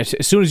 I mean, as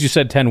soon as you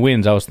said 10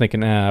 wins, I was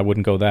thinking, I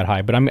wouldn't go that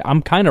high. But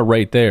I'm kind of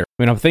right there.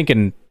 I mean, I'm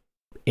thinking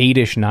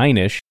 8-ish,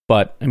 9-ish.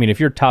 But, I mean, if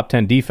you're top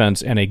 10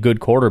 defense and a good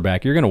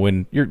quarterback, you're going to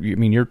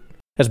win.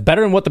 That's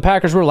better than what the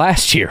Packers were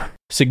last year,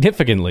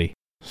 significantly.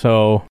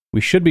 So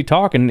we should be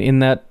talking in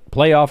that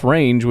playoff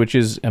range, which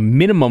is a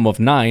minimum of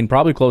 9,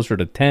 probably closer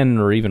to 10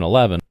 or even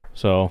 11.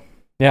 So,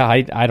 yeah,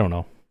 I don't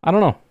know.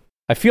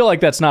 I feel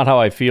like that's not how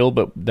I feel,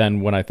 but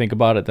then when I think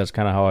about it, that's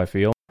kind of how I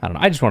feel. I don't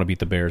know. I just want to beat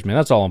the Bears, man.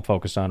 That's all I'm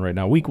focused on right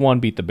now. Week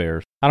 1, beat the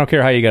Bears. I don't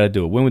care how you got to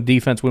do it. Win with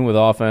defense, win with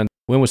offense,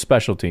 win with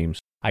special teams.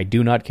 I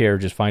do not care.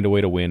 Just find a way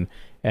to win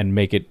and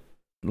make it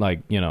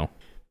like,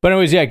 But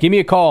anyways, yeah, give me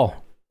a call.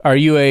 Are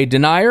you a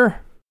denier?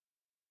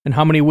 And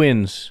how many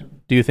wins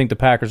do you think the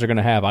Packers are going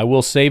to have? I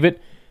will save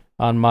it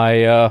on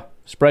my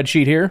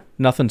spreadsheet here.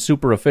 Nothing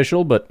super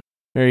official, but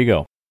there you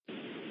go.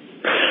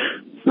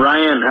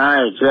 Ryan,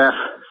 hi. Jeff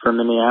from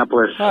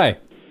Minneapolis. Hi.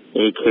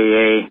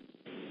 A.K.A.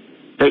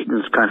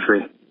 Satan's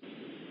Country.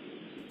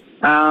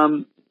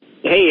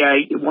 Hey,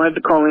 I wanted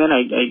to call in.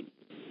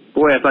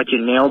 I thought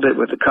you nailed it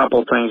with a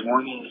couple things.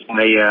 One is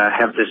I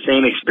have the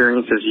same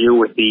experience as you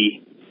with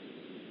the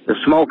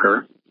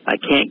smoker. I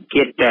can't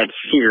get that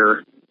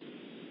sear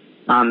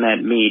on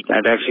that meat.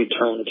 I've actually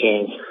turned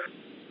to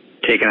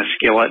taking a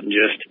skillet and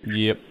just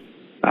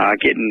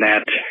getting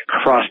that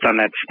crust on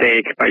that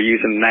steak by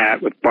using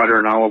that with butter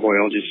and olive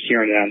oil, just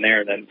searing it on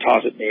there, then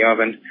toss it in the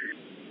oven.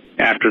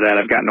 After that,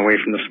 I've gotten away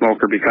from the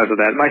smoker because of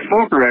that. My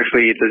smoker,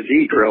 actually, it's a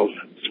Z-Grill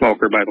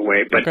smoker, by the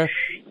way, but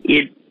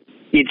it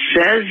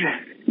says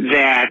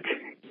that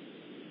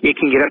it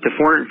can get up to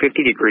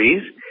 450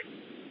 degrees.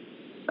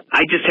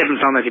 I just haven't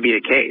found that to be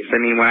the case. I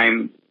mean,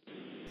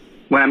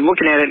 when I'm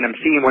looking at it and I'm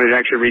seeing what it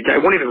actually reads, I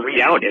won't even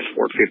read out as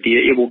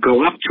 450. It will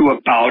go up to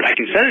about, I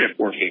can set it at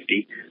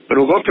 450, but it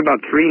will go up to about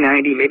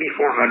 390, maybe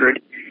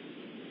 400.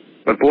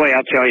 But boy,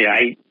 I'll tell you,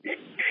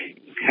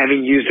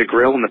 having used a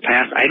grill in the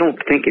past, I don't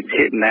think it's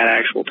hitting that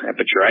actual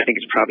temperature. I think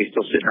it's probably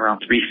still sitting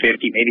around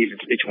 350, maybe even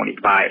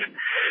 325.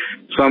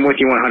 So I'm with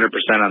you 100%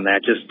 on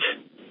that. Just,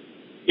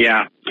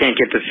 can't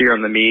get the sear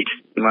on the meat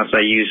unless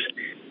I use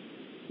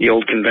the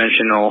old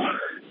conventional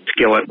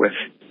skillet with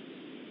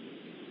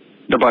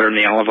the butter and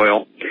the olive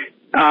oil.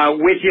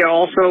 With you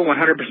also 100%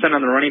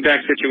 on the running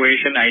back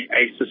situation.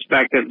 I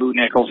suspect that Lou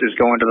Nichols is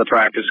going to the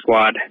practice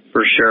squad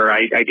for sure.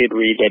 I did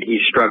read that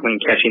he's struggling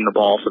catching the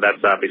ball, so that's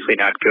obviously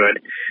not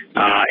good.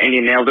 And you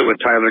nailed it with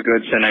Tyler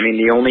Goodson. I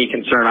mean, the only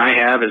concern I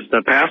have is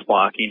the pass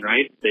blocking,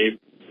 right?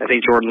 I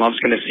think Jordan Love's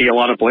going to see a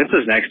lot of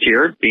blitzes next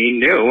year, being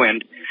new,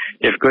 and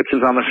if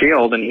Goodson's on the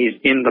field and he's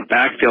in the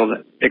backfield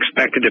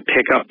expected to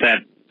pick up that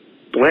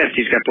blitz,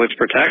 he's got blitz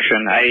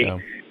protection. I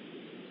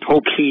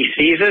hope he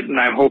sees it, and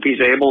I hope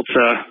he's able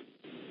to,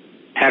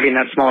 having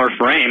that smaller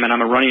frame, and I'm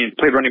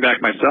played running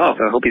back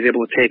myself, I hope he's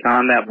able to take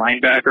on that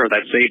linebacker or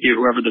that safety or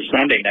whoever they're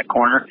sending, that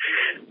corner,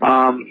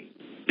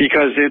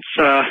 because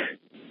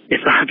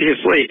it's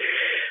obviously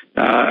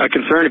a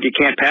concern if you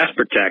can't pass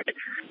protect.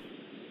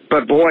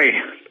 But boy,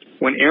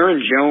 when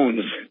Aaron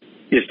Jones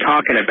is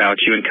talking about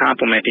you and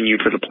complimenting you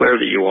for the player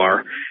that you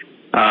are,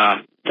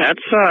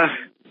 that's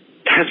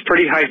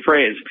pretty high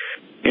praise.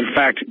 In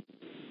fact,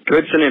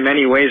 Goodson in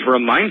many ways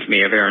reminds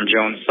me of Aaron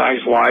Jones,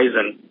 size-wise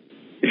and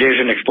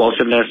vision,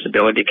 explosiveness,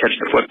 ability to catch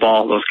the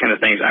football, those kind of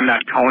things. I'm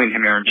not calling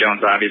him Aaron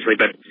Jones, obviously,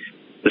 but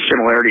the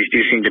similarities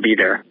do seem to be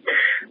there.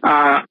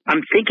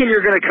 I'm thinking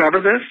you're going to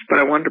cover this, but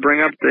I wanted to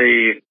bring up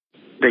the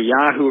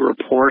Yahoo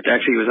report.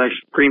 Actually, it was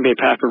Green Bay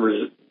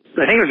Packers.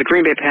 I think it was the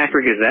Green Bay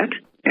Packer Gazette,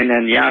 and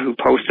then Yahoo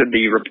posted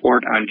the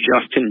report on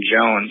Justin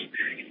Jones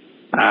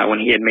when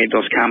he had made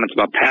those comments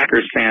about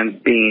Packers fans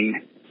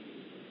being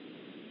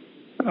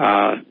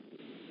I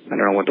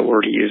don't know what the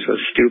word he used was,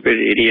 stupid,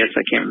 idiots,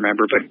 I can't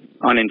remember, but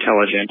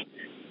unintelligent.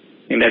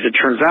 And as it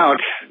turns out,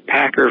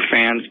 Packer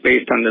fans,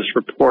 based on this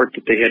report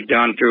that they had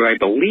done through, I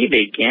believe,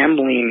 a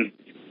gambling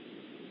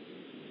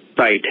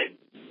site,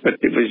 but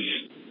it was...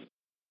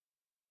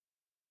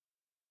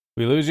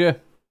 We lose you?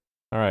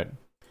 All right.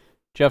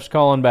 Jeff's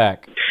calling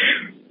back.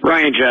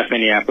 Ryan, Jeff,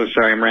 Minneapolis.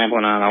 Sorry, I'm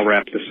rambling on. I'll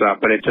wrap this up.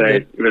 But it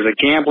was a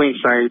gambling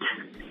site.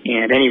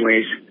 And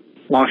anyways,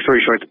 long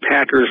story short, the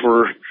Packers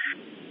were,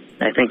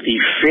 I think, the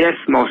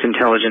 5th most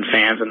intelligent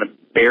fans, and the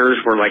Bears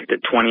were like the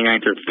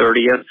 29th or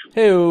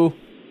 30th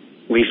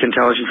least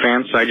intelligent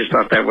fans. So I just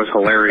thought that was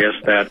hilarious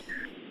that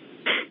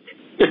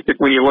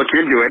when you look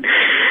into it,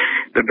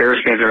 the Bears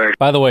fans are actually...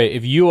 By the way,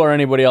 if you or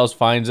anybody else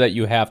finds that,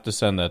 you have to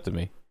send that to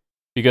me.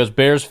 Because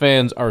Bears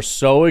fans are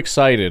so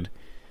excited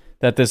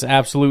that this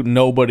absolute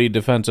nobody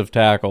defensive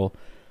tackle,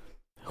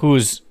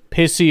 who's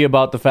pissy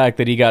about the fact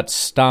that he got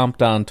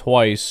stomped on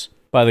twice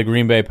by the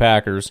Green Bay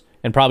Packers,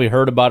 and probably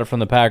heard about it from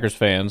the Packers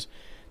fans,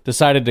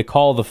 decided to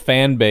call the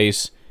fan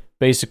base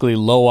basically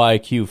low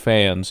IQ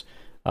fans.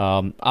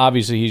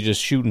 Obviously, he's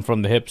just shooting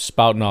from the hip,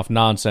 spouting off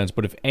nonsense,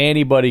 but if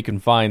anybody can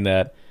find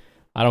that,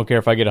 I don't care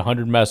if I get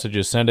 100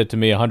 messages, send it to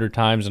me 100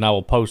 times, and I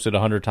will post it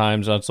 100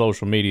 times on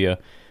social media.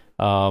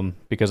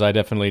 because I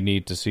definitely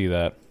need to see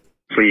that.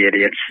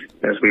 Idiots,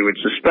 as we would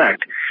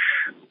suspect.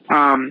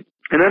 And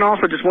then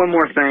also just one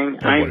more thing.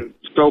 I'm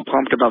so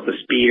pumped about the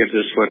speed of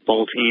this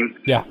football team.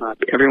 Yeah.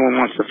 Everyone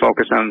wants to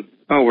focus on,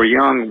 we're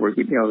young, we're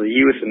the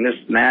youth and this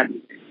and that.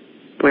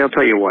 Boy, I'll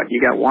tell you what,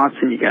 you got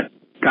Watson, you got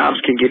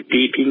Dobbs can get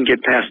deep, he can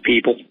get past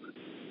people.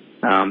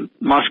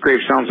 Musgrave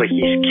sounds like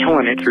he's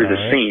killing it through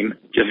the seam,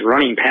 just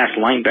running past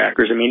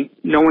linebackers. I mean,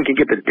 no one can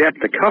get the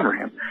depth to cover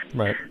him.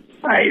 Right.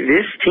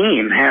 This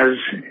team has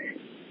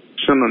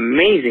some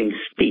amazing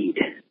speed.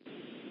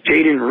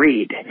 Jaden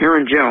Reed,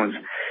 Aaron Jones.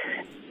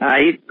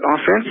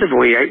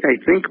 Offensively, I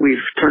think we've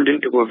turned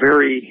into a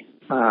very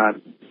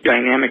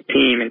dynamic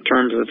team in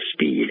terms of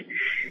speed.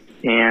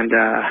 And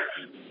I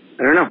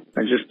don't know.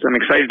 I'm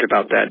excited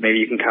about that. Maybe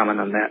you can comment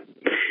on that.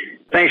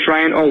 Thanks,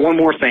 Ryan. Oh, one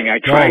more thing. I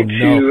tried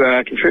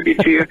to contribute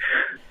to you.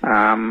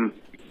 I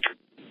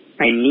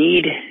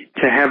need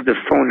to have the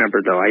phone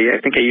number, though. I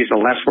think I used the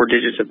last 4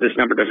 digits of this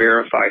number to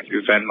verify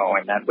through Venmo,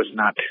 and that was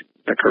not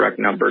the correct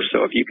number.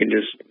 So if you can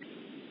just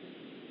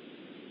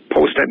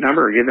post that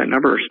number or give that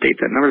number or state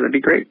that number, that'd be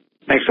great.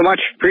 Thanks so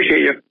much. Appreciate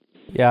you.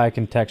 Yeah, I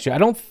can text you. I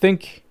don't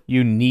think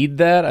you need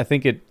that. I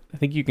think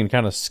you can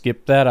kind of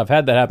skip that. I've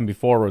had that happen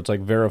before where it's like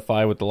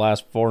verify with the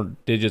last 4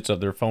 digits of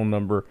their phone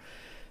number,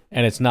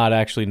 and it's not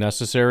actually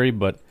necessary.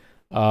 But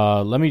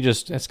let me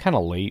just, it's kind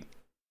of late.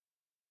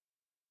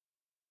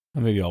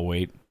 Maybe I'll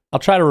wait. I'll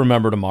try to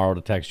remember tomorrow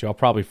to text you. I'll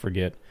probably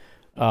forget.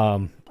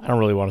 I don't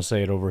really want to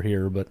say it over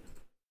here, but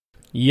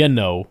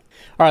All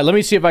right, let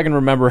me see if I can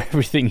remember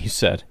everything you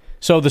said.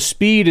 So the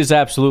speed has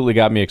absolutely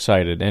got me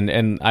excited,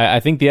 and I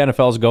think the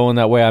NFL is going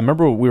that way. I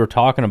remember we were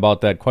talking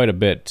about that quite a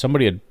bit.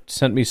 Somebody had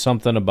sent me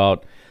something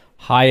about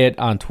Hyatt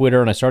on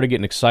Twitter, and I started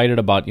getting excited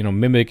about,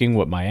 mimicking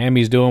what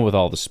Miami's doing with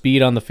all the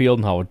speed on the field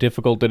and how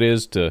difficult it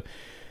is to,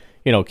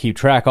 keep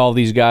track of all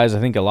these guys. I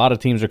think a lot of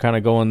teams are kind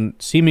of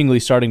seemingly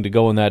starting to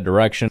go in that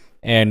direction.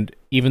 And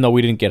even though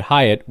we didn't get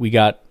Hyatt, we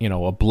got,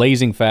 a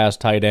blazing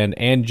fast tight end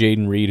and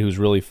Jaden Reed, who's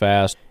really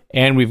fast.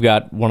 And we've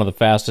got one of the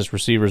fastest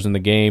receivers in the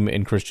game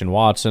in Christian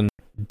Watson.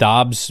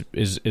 Dobbs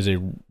is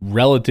a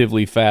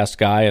relatively fast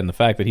guy, and the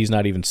fact that he's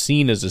not even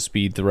seen as a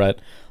speed threat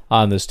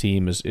on this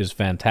team is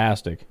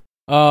fantastic.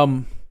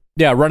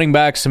 Running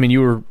backs,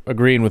 you were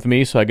agreeing with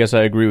me, so I guess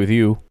I agree with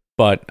you.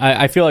 But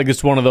I feel like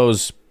it's one of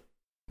those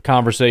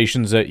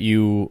conversations that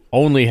you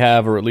only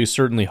have, or at least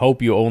certainly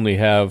hope you only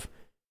have,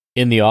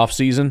 in the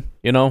offseason,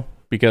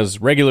 because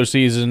regular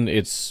season,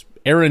 it's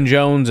Aaron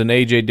Jones and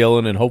A.J.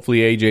 Dillon, and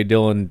hopefully A.J.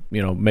 Dillon,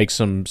 makes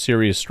some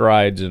serious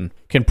strides and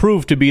can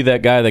prove to be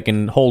that guy that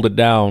can hold it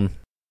down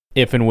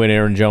if and when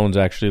Aaron Jones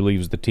actually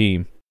leaves the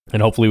team.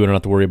 And hopefully we don't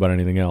have to worry about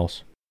anything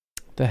else.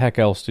 What the heck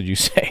else did you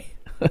say?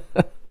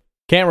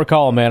 Can't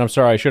recall, man. I'm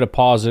sorry. I should have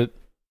paused it.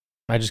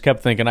 I just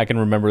kept thinking I can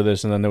remember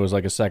this, and then there was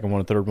like a second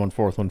one, a third one,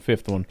 fourth one,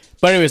 fifth one.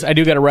 But anyways, I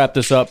do got to wrap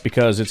this up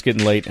because it's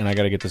getting late, and I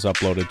got to get this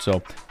uploaded.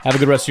 So have a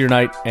good rest of your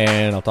night,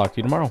 and I'll talk to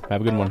you tomorrow.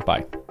 Have a good one.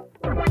 Bye.